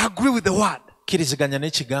 Agree with the word.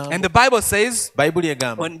 And the Bible says,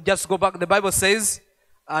 when just go back, the Bible says,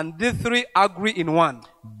 and these three agree in one.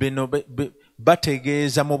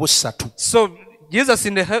 So Jesus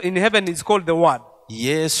in heaven is called the Word.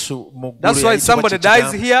 That's why somebody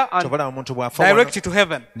dies here and directs you to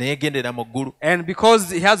heaven. And because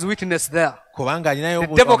he has witness there, the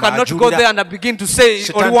devil cannot go there and begin to say,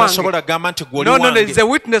 no, there is a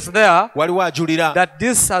witness there that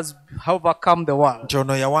this has overcome the world.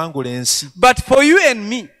 But for you and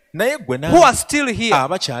me, who are still here,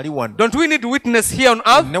 don't we need witness here on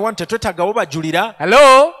earth?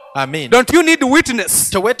 Hello? Amen. Don't you need witness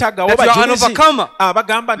that you are an overcomer?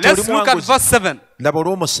 Let's look at verse 7.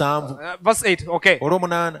 Verse 8, okay.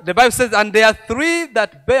 The Bible says, and there are three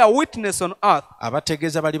that bear witness on earth.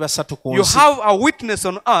 You have a witness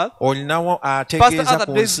on earth.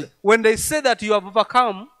 When they say that you have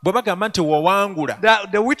overcome,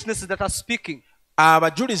 the witnesses that are speaking, and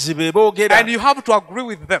you have to agree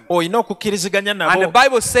with them. And the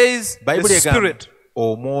Bible says the Spirit,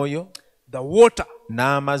 the water,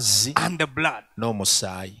 and the blood.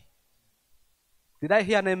 Did I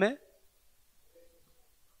hear an amen?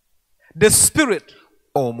 The Spirit,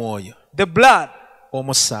 the blood,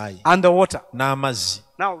 and the water.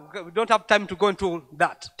 Now, we don't have time to go into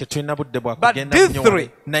that. But these three,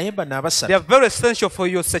 they are very essential for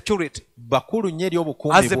your security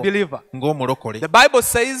as a believer. The Bible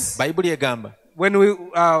says,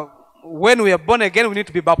 when we are born again, we need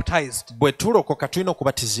to be baptized. You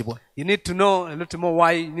need to know a little more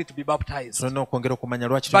why you need to be baptized.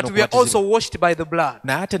 But we are also washed by the blood.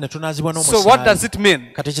 So what does it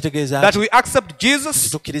mean? That we accept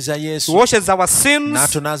Jesus, He washes our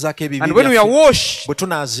sins, and when we are washed,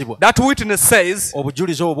 that witness says,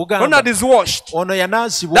 Ronald is washed.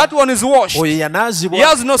 That one is washed. He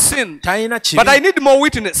has no sin. But I need more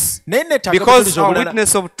witness, because a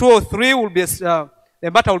witness of 2 or 3 will be the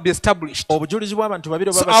matter will be established. So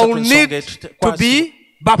I will need to be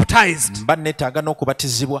baptized.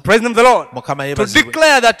 Praise the Lord. To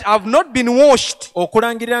declare that I have not been washed, but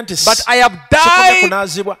I have died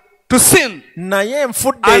to sin, and I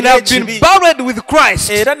have been buried with Christ,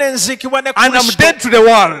 and I'm dead to the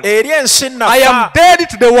world. I am dead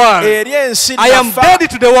to the world. I am dead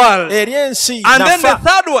to the world. And then the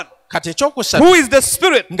third one, who is the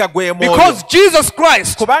Spirit. Because Jesus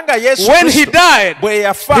Christ, when he died,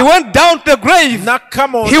 he went down to the grave.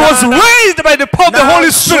 He was raised by the power of the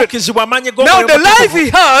Holy Spirit. Now the life he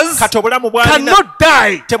has cannot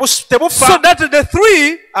die. So that the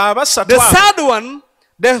three, the third one,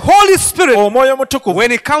 the Holy Spirit,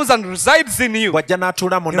 when he comes and resides in you, he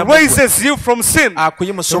raises you from sin,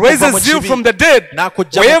 he raises you from the dead.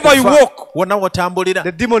 Wherever you walk,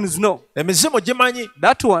 the demons know.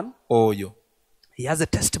 That one, he has a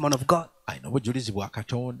testimony of God.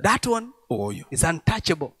 That one is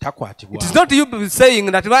untouchable. It is not you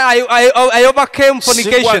saying that I overcame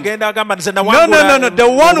fornication. No. The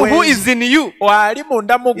one who is in you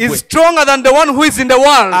is stronger than the one who is in the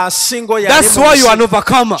world. That's why you are an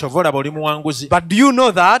overcomer. But do you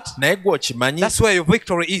know that? That's where your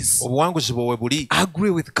victory is.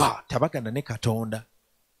 Agree with God.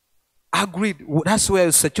 Agreed. That's where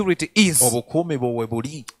your security is.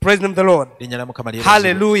 Praise the Lord.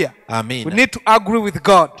 Hallelujah. Amen. We need to agree with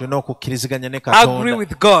God. Agree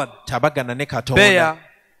with God. Bear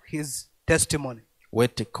his testimony.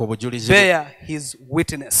 Bear his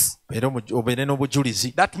witness.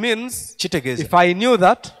 That means if I knew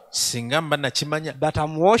that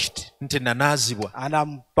I'm washed and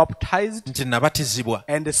I'm baptized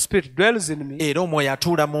and the Spirit dwells in me.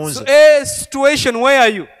 So a situation, where are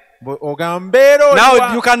you?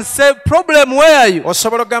 Now you can say, problem, where are you?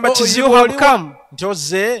 You have come.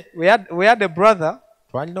 We had a brother.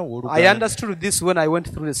 I understood this when I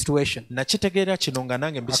went through the situation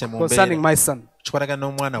concerning my son.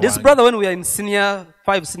 This brother, when we were in senior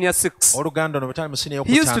 5, senior 6,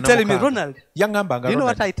 he used to tell me, Ronald, you know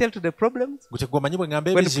what I tell to the problems? When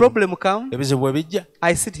the problem comes,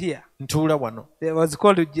 I sit here. It was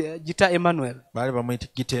called Gita Emmanuel.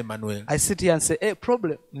 I sit here and say, hey,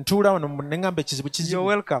 problem. You're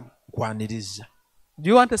welcome. Do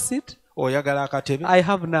you want a seat? I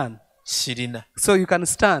have none. So you can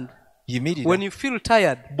stand. When you feel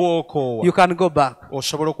tired, you can go back.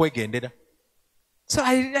 So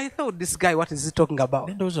I thought, this guy, what is he talking about?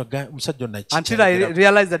 Until I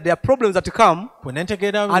realized that there are problems that come and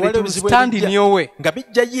it will stand in your way.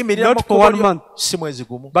 Not for 1 month,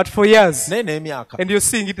 but for years. And you're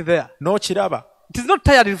seeing it there. It is not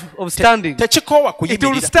tired of standing. It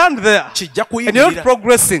will stand there. And you're not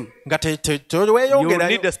progressing. You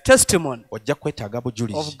need a testimony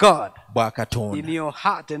of God in your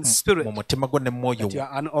heart and spirit that you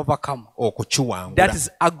are an overcomer. That is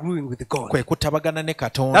agreeing with God.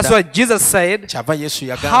 That's why Jesus said,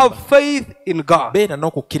 have faith in God.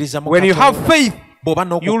 When you have faith,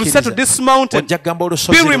 you will say to this mountain,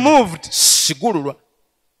 be removed.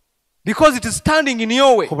 Because it is standing in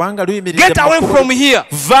your way. Get away from here.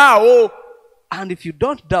 And if you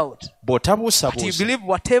don't doubt, but you believe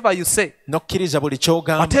whatever you say,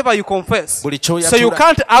 whatever you confess, so you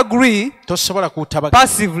can't agree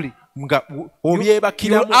passively. You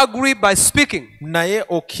agree by speaking. You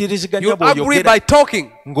agree by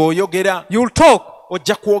talking. You will talk.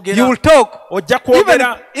 You will talk.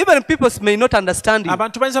 Even people may not understand you.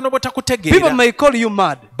 People may call you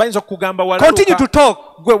mad. Continue to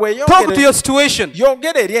talk. Talk to your situation.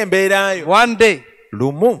 One day,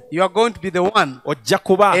 you are going to be the one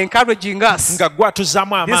encouraging us.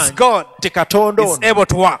 This God is able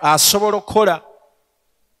to work.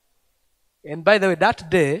 And by the way, that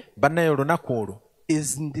day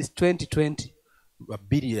is in this 2020.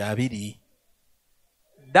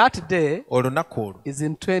 That day is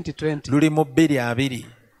in 2020.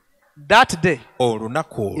 That day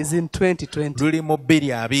is in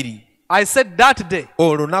 2020. I said that day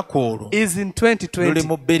is in 2020.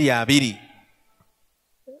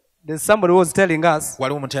 There's somebody who was telling us,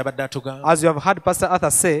 as you have heard Pastor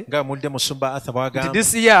Arthur say,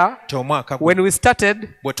 this year, when we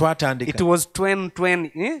started, it was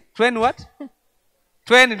 2020. 20 what?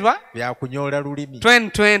 20 what?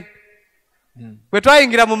 2020. We're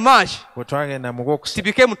trying in March. It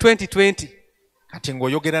became 2020.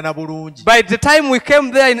 By the time we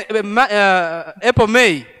came there in April,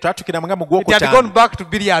 May, it had gone back to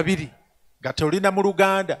Biri.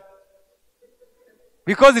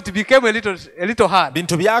 Because it became a little hard.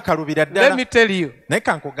 Let me tell you,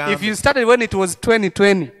 if you started when it was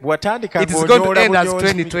 2020, it is going to end as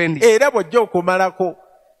 2020.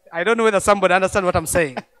 I don't know whether somebody understands what I'm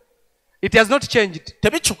saying. It has not changed.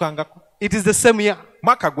 It is the same year.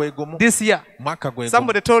 This year.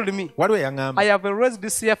 Somebody told me, I have erased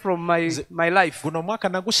this year from my life.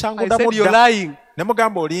 I said, you're lying.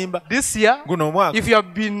 This year, if you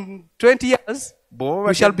have been 20 years,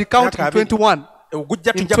 we shall be counting 21. In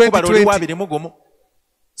 2020.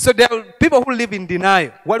 So there are people who live in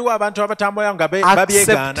denial. Accept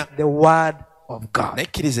the word of God.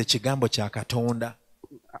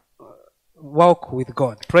 Walk with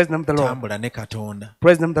God. Praise the name of the Lord.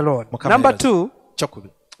 Praise the name of the Lord. Number 2,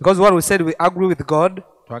 because what we said, we agree with God.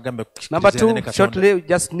 Number 2, shortly, we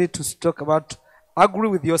just need to talk about agree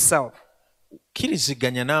with yourself. You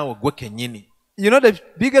know the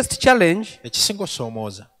biggest challenge,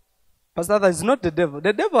 Pastor, that is not the devil.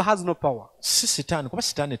 The devil has no power.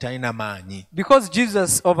 Because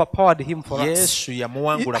Jesus overpowered him for us. He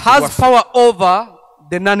has power over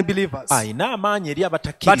the non-believers.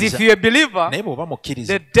 But if you're a believer,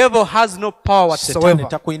 the devil has no power whatsoever.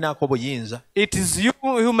 It is you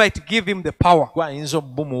who might give him the power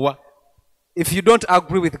if you don't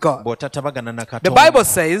agree with God. The Bible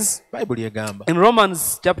says in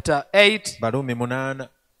Romans chapter 8,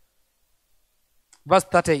 verse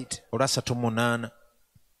 38.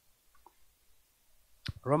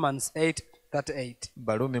 Romans 8:38.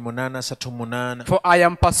 For I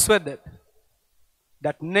am persuaded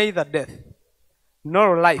that neither death,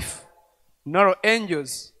 nor life, nor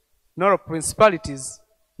angels, nor principalities,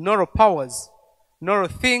 nor powers, nor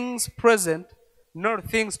things present, nor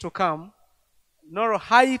things to come, nor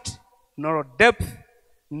height, nor depth,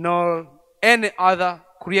 nor any other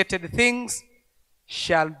created things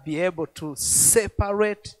shall be able to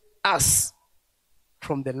separate us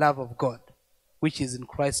from the love of God, which is in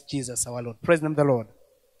Christ Jesus our Lord. Praise the name of the Lord.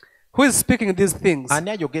 Who is speaking these things?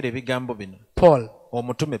 Paul.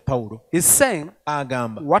 Is saying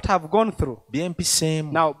what I've gone through.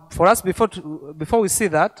 Now, for us, before we see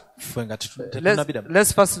that,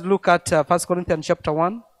 let's first look at 1 Corinthians chapter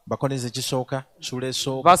 1,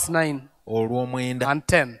 verse 9 and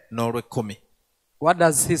 10. What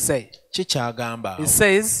does he say? He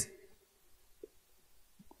says,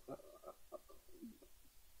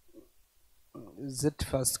 is it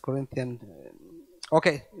 1 Corinthians?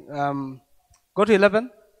 Okay, go to 11.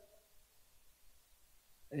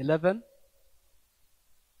 11.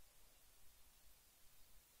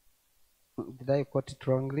 Did I quote it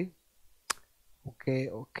wrongly? Okay.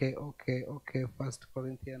 1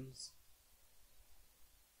 Corinthians.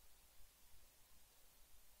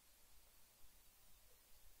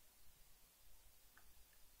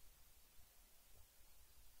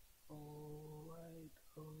 All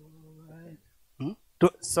right.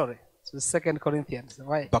 Sorry, to 2 Corinthians.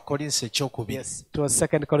 Why? Yes, to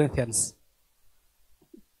 2 Corinthians.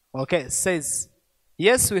 Okay, it says,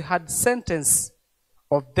 yes, we had sentence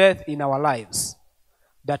of death in our lives,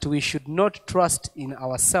 that we should not trust in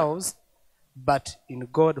ourselves, but in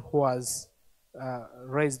God who has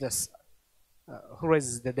raised us, who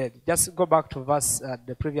raises the dead. Just go back to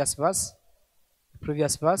the previous verse.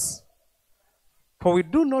 For we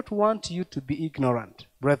do not want you to be ignorant,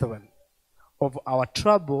 brethren, of our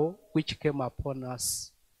trouble which came upon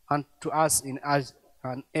us and to us in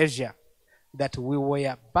Asia, that we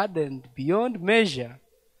were burdened beyond measure,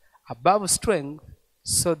 above strength,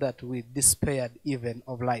 so that we despaired even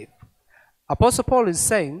of life. Apostle Paul is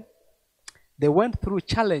saying they went through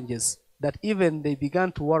challenges that even they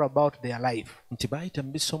began to worry about their life.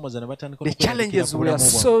 The challenges were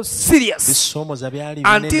so serious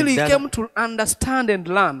until he came to understand and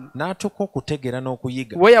learn.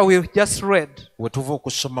 Where we just read,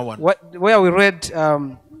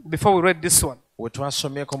 before we read this one,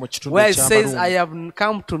 where it says, I have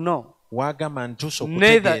come to know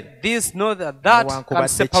neither this nor that can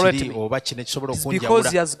separate me. It's because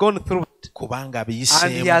he has gone through it.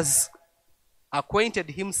 And he has acquainted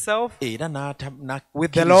himself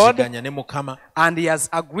with the Lord, and he has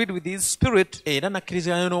agreed with his spirit that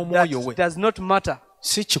it does not matter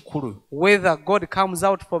whether God comes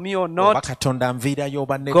out for me or not.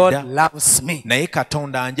 God loves me.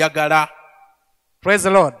 Praise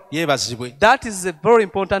the Lord. That is a very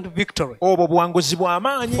important victory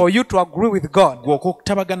for you to agree with God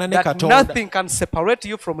that nothing can separate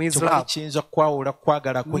you from his love.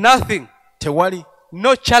 Nothing,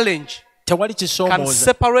 no challenge can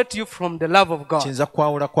separate you from the love of God. He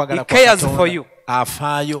cares for you.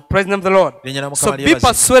 Praise the name of the Lord. So be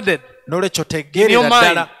persuaded in your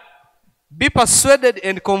mind. Be persuaded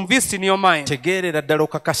and convinced in your mind.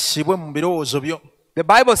 The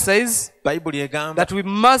Bible says that we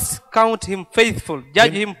must count him faithful,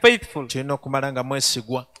 judge him faithful.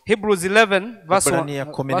 Hebrews 11, verse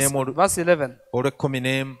 11.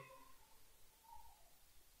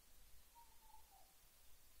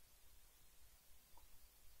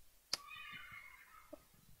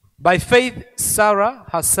 By faith, Sarah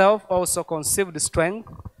herself also conceived strength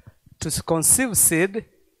to conceive seed,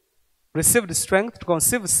 received strength to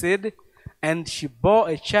conceive seed, and she bore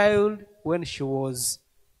a child when she was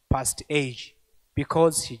past age,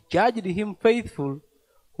 because she judged him faithful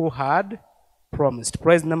who had promised.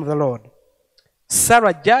 Praise the name of the Lord.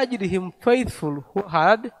 Sarah judged him faithful who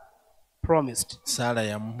had promised.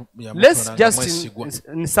 Let's just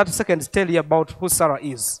in 30 seconds tell you about who Sarah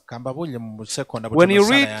is. When you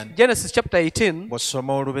read Genesis chapter 18,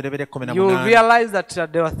 you will realize that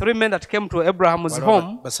there were 3 men that came to Abraham's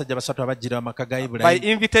home by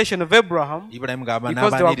invitation of Abraham,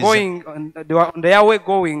 because they were on their way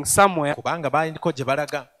going somewhere.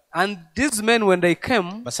 And these men, when they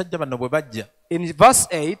came, in verse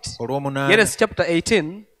 8, Genesis chapter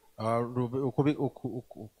 18,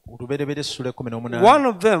 one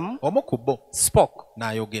of them spoke,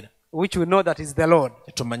 which we know that is the Lord.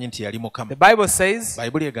 The Bible says,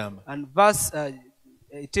 and verse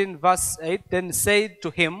 18, verse 8, then said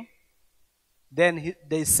to him,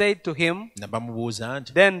 they said to him,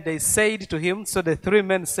 so the 3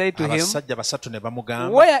 men said to him,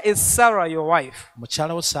 where is Sarah your wife?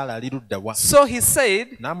 So he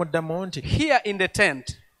said, here in the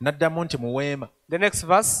tent. The next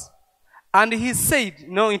verse. And he said,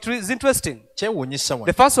 it is interesting.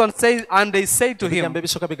 The first one says, and they said to him,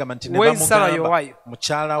 where is Sarah your wife?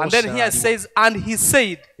 And then here it says, and he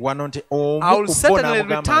said, I will certainly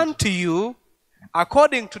return to you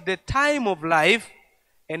according to the time of life,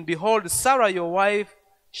 and behold, Sarah your wife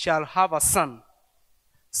shall have a son.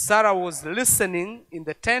 Sarah was listening in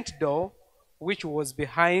the tent door, which was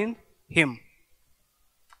behind him.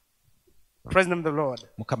 Praise the name of the Lord.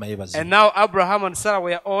 And now Abraham and Sarah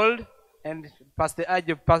were old and past the age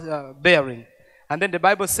of bearing. And then the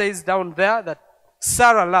Bible says down there that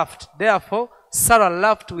Sarah laughed. Therefore, Sarah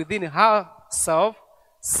laughed within herself,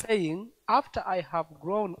 saying, after I have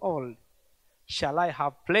grown old, shall I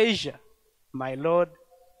have pleasure, my Lord,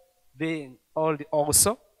 being old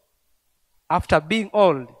also? After being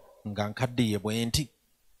old.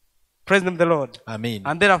 Praise the name of the Lord. Amen.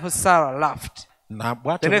 And therefore Sarah laughed.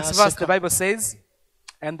 The next verse, the Bible says,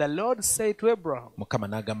 and the Lord said to Abraham,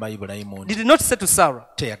 did not say to Sarah,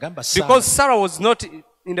 because Sarah was not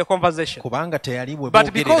in the conversation,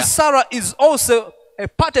 but because Sarah is also a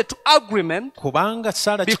party to agreement,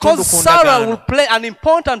 because Sarah will play an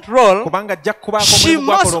important role, she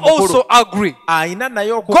must also agree.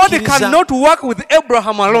 God cannot work with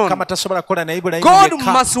Abraham alone. God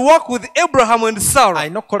must work with Abraham and Sarah.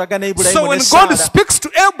 So when God speaks to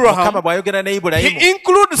Abraham, he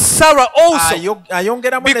includes Sarah also,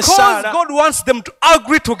 because God wants them to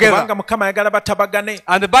agree together.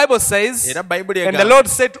 And the Bible says, and the Lord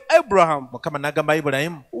said to Abraham,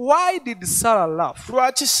 why did Sarah laugh?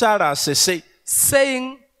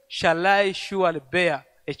 Saying, shall I surely bear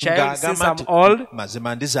a child since I'm old? So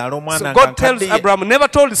God tells Abraham, never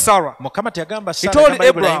told Sarah. He told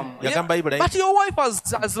Abraham, but your wife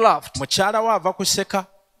has laughed.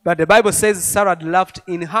 But the Bible says Sarah laughed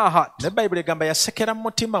in her heart. Praise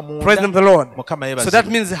the Lord. So that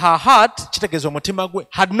means her heart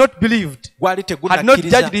had not believed, had not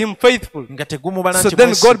judged him faithful. So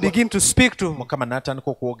then God began to speak to him.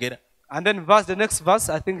 And then the next verse,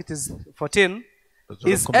 I think it is 14.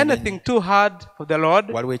 Is anything too hard for the Lord?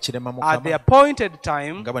 At the appointed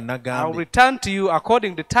time, I will return to you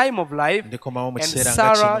according to the time of life, and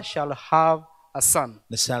Sarah shall have a son.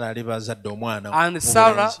 And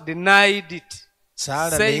Sarah denied it,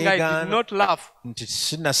 saying, I did not laugh,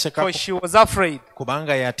 for she was afraid.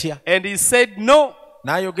 And he said, no,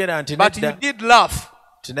 but you did laugh.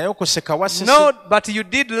 No, but you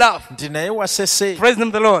did laugh. Praise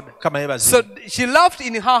the Lord. So she laughed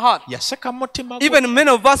in her heart. Even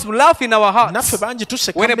many of us laugh in our hearts.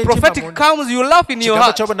 When a prophetic comes, you laugh in your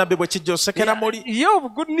heart. You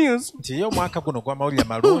have good news.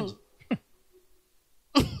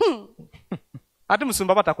 Ati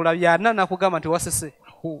musumba batakulabya nakugamba nti wasese.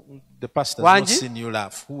 Wanji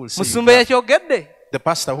musumba yakyogedde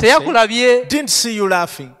teyakulabye. Didn't see you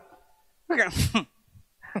laughing.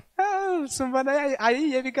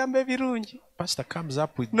 Pastor comes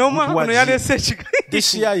up with good words.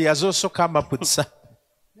 This year he has also come up with some.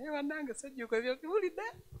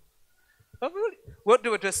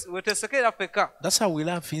 That's how we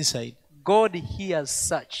laugh inside. God hears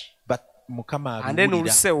such. But and then we'll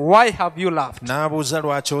say, why have you laughed? Praise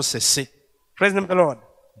the Lord.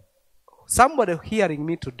 Somebody hearing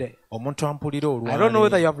me today, I don't know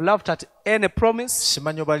whether you have laughed at any promise,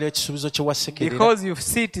 because you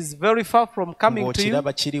see it is very far from coming to you.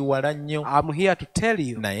 I'm here to tell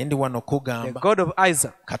you, the God of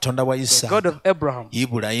Isaac, the God of Abraham,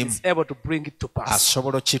 is able to bring it to pass.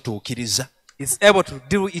 Is able to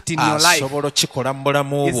do it in your life. Is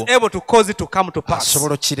able to cause it to come to pass.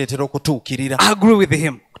 Agree with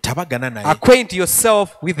him. Acquaint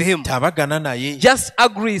yourself with him. Just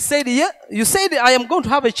agree. Said, yeah, you said I am going to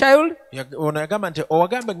have a child. I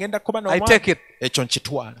take it.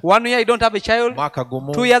 1 year I don't have a child.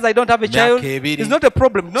 2 years I don't have a child. It's not a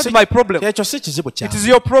problem. Not my problem. It is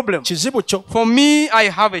your problem. For me, I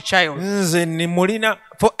have a child.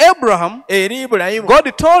 For Abraham,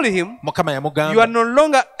 God told him, you are no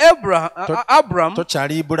longer Abram, but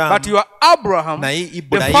you are Abraham,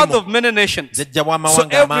 the father of many nations. So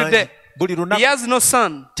every day, he has no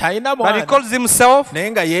son, but he calls himself,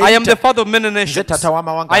 I am the father of many nations.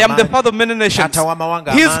 I am the father of many nations.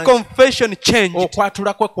 His confession changed.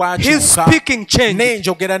 His speaking changed.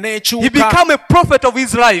 He became a prophet of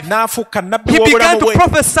his life. He began to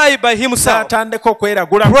prophesy by himself.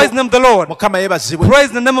 Praise the name of the Lord.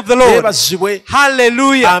 Praise the name of the Lord.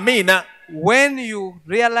 Hallelujah. When you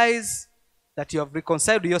realize that you have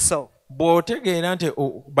reconciled yourself,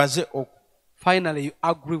 finally, you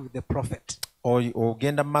agree with the prophet. Agree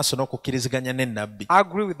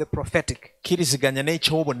with the prophetic.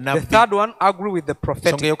 The third one, agree with the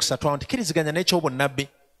prophetic.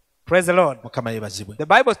 Praise the Lord. The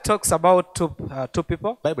Bible talks about two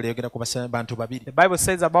people. The Bible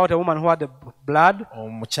says about a woman who had blood.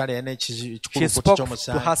 She spoke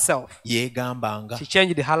to herself. She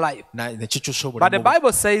changed her life. But the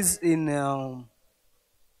Bible says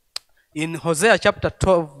in Hosea chapter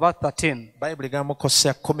 12 verse 13, the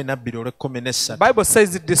Bible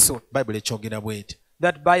says it this way,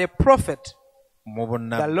 that by a prophet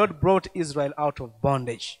the Lord brought Israel out of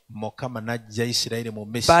bondage.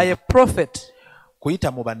 By a prophet,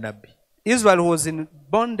 Israel was in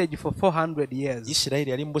bondage for 400 years.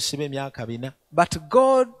 But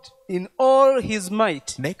God, in all his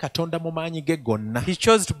might, he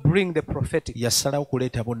chose to bring the prophetic. He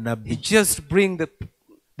chose to bring the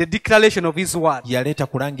declaration of his word.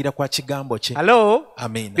 Hello?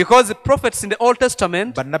 Amen. Because the prophets in the Old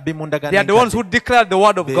Testament, they are the ones who declared the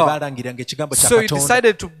word of God. So he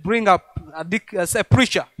decided to bring up a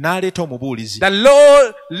preacher. The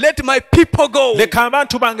Lord, let my people go.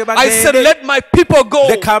 I said, let my people go.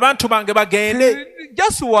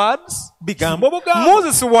 Just words.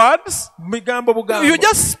 Moses' words. You're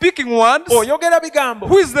just speaking words. Who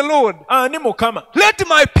is the Lord? Let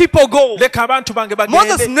my people go.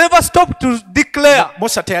 Moses never stopped to declare.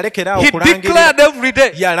 He declared every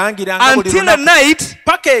day until the night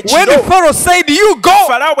when the Pharaoh said, you go.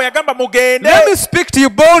 Let me speak to you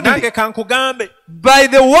boldly. By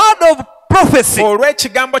the word of prophecy,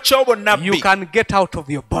 you can get out of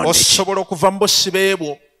your bondage.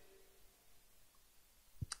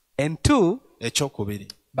 And two,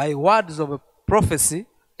 by words of prophecy,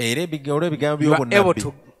 you are able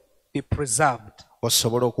to be preserved.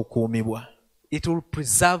 It will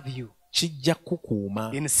preserve you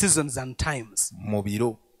in seasons and times.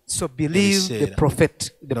 So believe the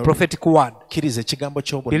prophetic word.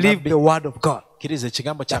 Believe the word of God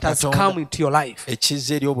that has come into your life.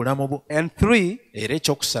 And three,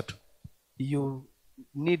 you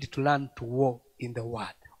need to learn to walk in the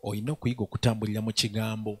word.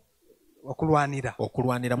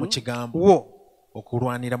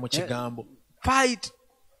 Fight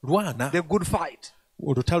the good fight.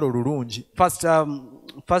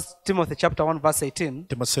 First Timothy chapter 1 verse 18.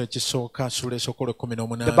 The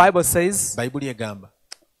Bible says,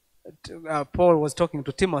 Paul was talking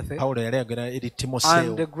to Timothy,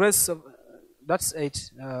 and the grace of, that's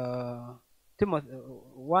 8, Timothy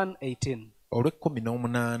 1:18,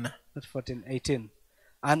 not 14, 18.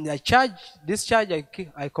 And this charge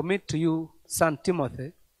I commit to you, son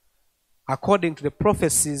Timothy, according to the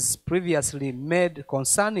prophecies previously made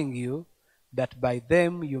concerning you, that by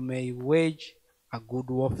them you may wage a good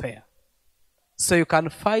warfare. So you can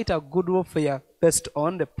fight a good warfare based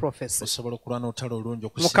on the prophecy.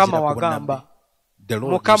 Mukama wagamba,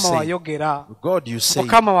 Mukama wayogera,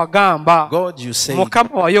 Mukama wagamba,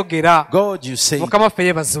 Mukama wayogera, Mukama fe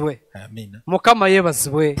yebazibwe, Mukama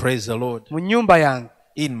yebazibwe. Praise the Lord. Mu nyumba yange,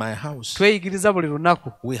 in my house, tweyigiriza buli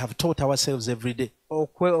lunaku, we have taught ourselves every day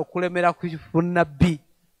okulemera ku bunabbi,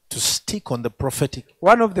 to stick on the prophetic.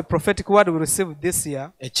 One of the prophetic word we received this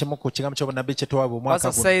year,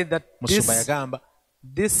 Pastor said that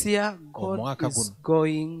this year God is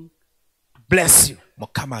going to bless you.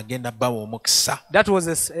 That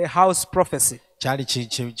was a house prophecy. God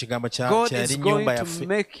is going to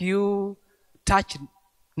make you touch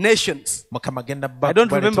nations. I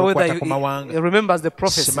don't remember whether he remembers the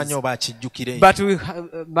prophecy, but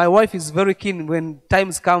my wife is very keen when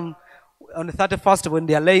times come on the 31st when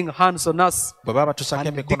they are laying hands on us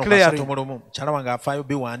and declaring.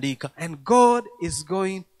 And God is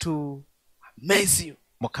going to amaze you.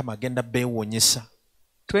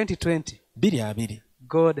 2020,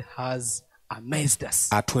 God has amazed us.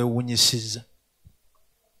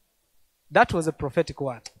 That was a prophetic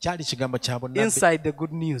word. Inside the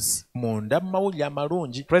good news.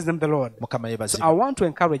 Praise the Lord. So I want to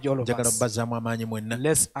encourage all of us.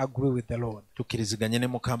 Let's agree with the Lord.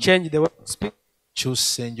 Change the way you speak.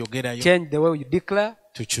 Change the way you declare.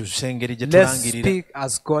 Let's speak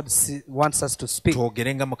as God wants us to speak.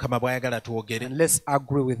 And let's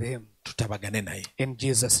agree with Him. In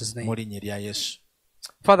Jesus' name.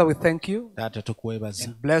 Father, we thank you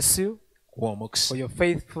and bless you for your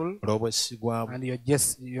faithful and you're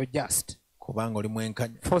just.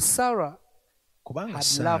 For Sarah had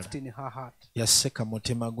laughed in her heart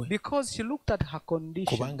because she looked at her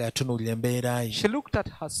condition. She looked at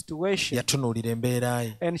her situation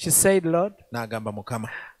and she said, Lord,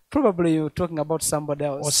 probably you're talking about somebody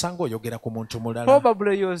else.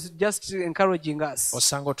 Probably you're just encouraging us.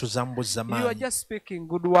 You are just speaking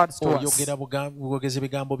good words to us.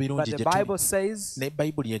 But the Bible says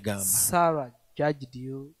Sarah judged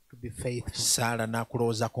you to be faithful.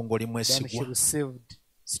 Then she received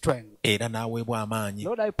strength.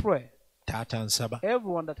 Lord, I pray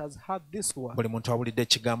everyone that has heard this word,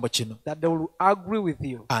 that they will agree with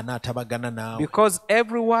you, because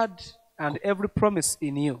every word and every promise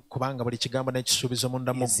in you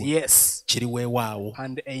is yes,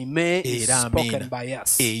 and amen is spoken by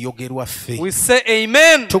us. We say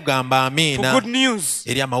amen to good news.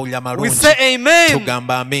 We say amen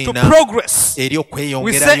to progress.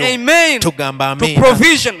 We say amen to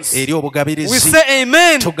provisions. We say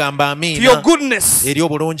amen to your goodness.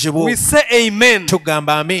 We say amen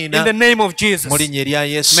in the name of Jesus.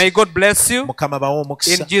 May God bless you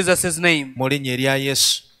in Jesus' name.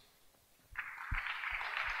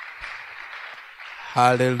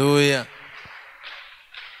 Hallelujah.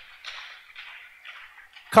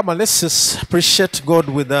 Come on, let's just appreciate God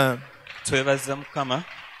with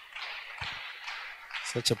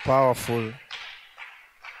such a powerful.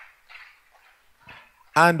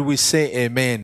 And we say amen.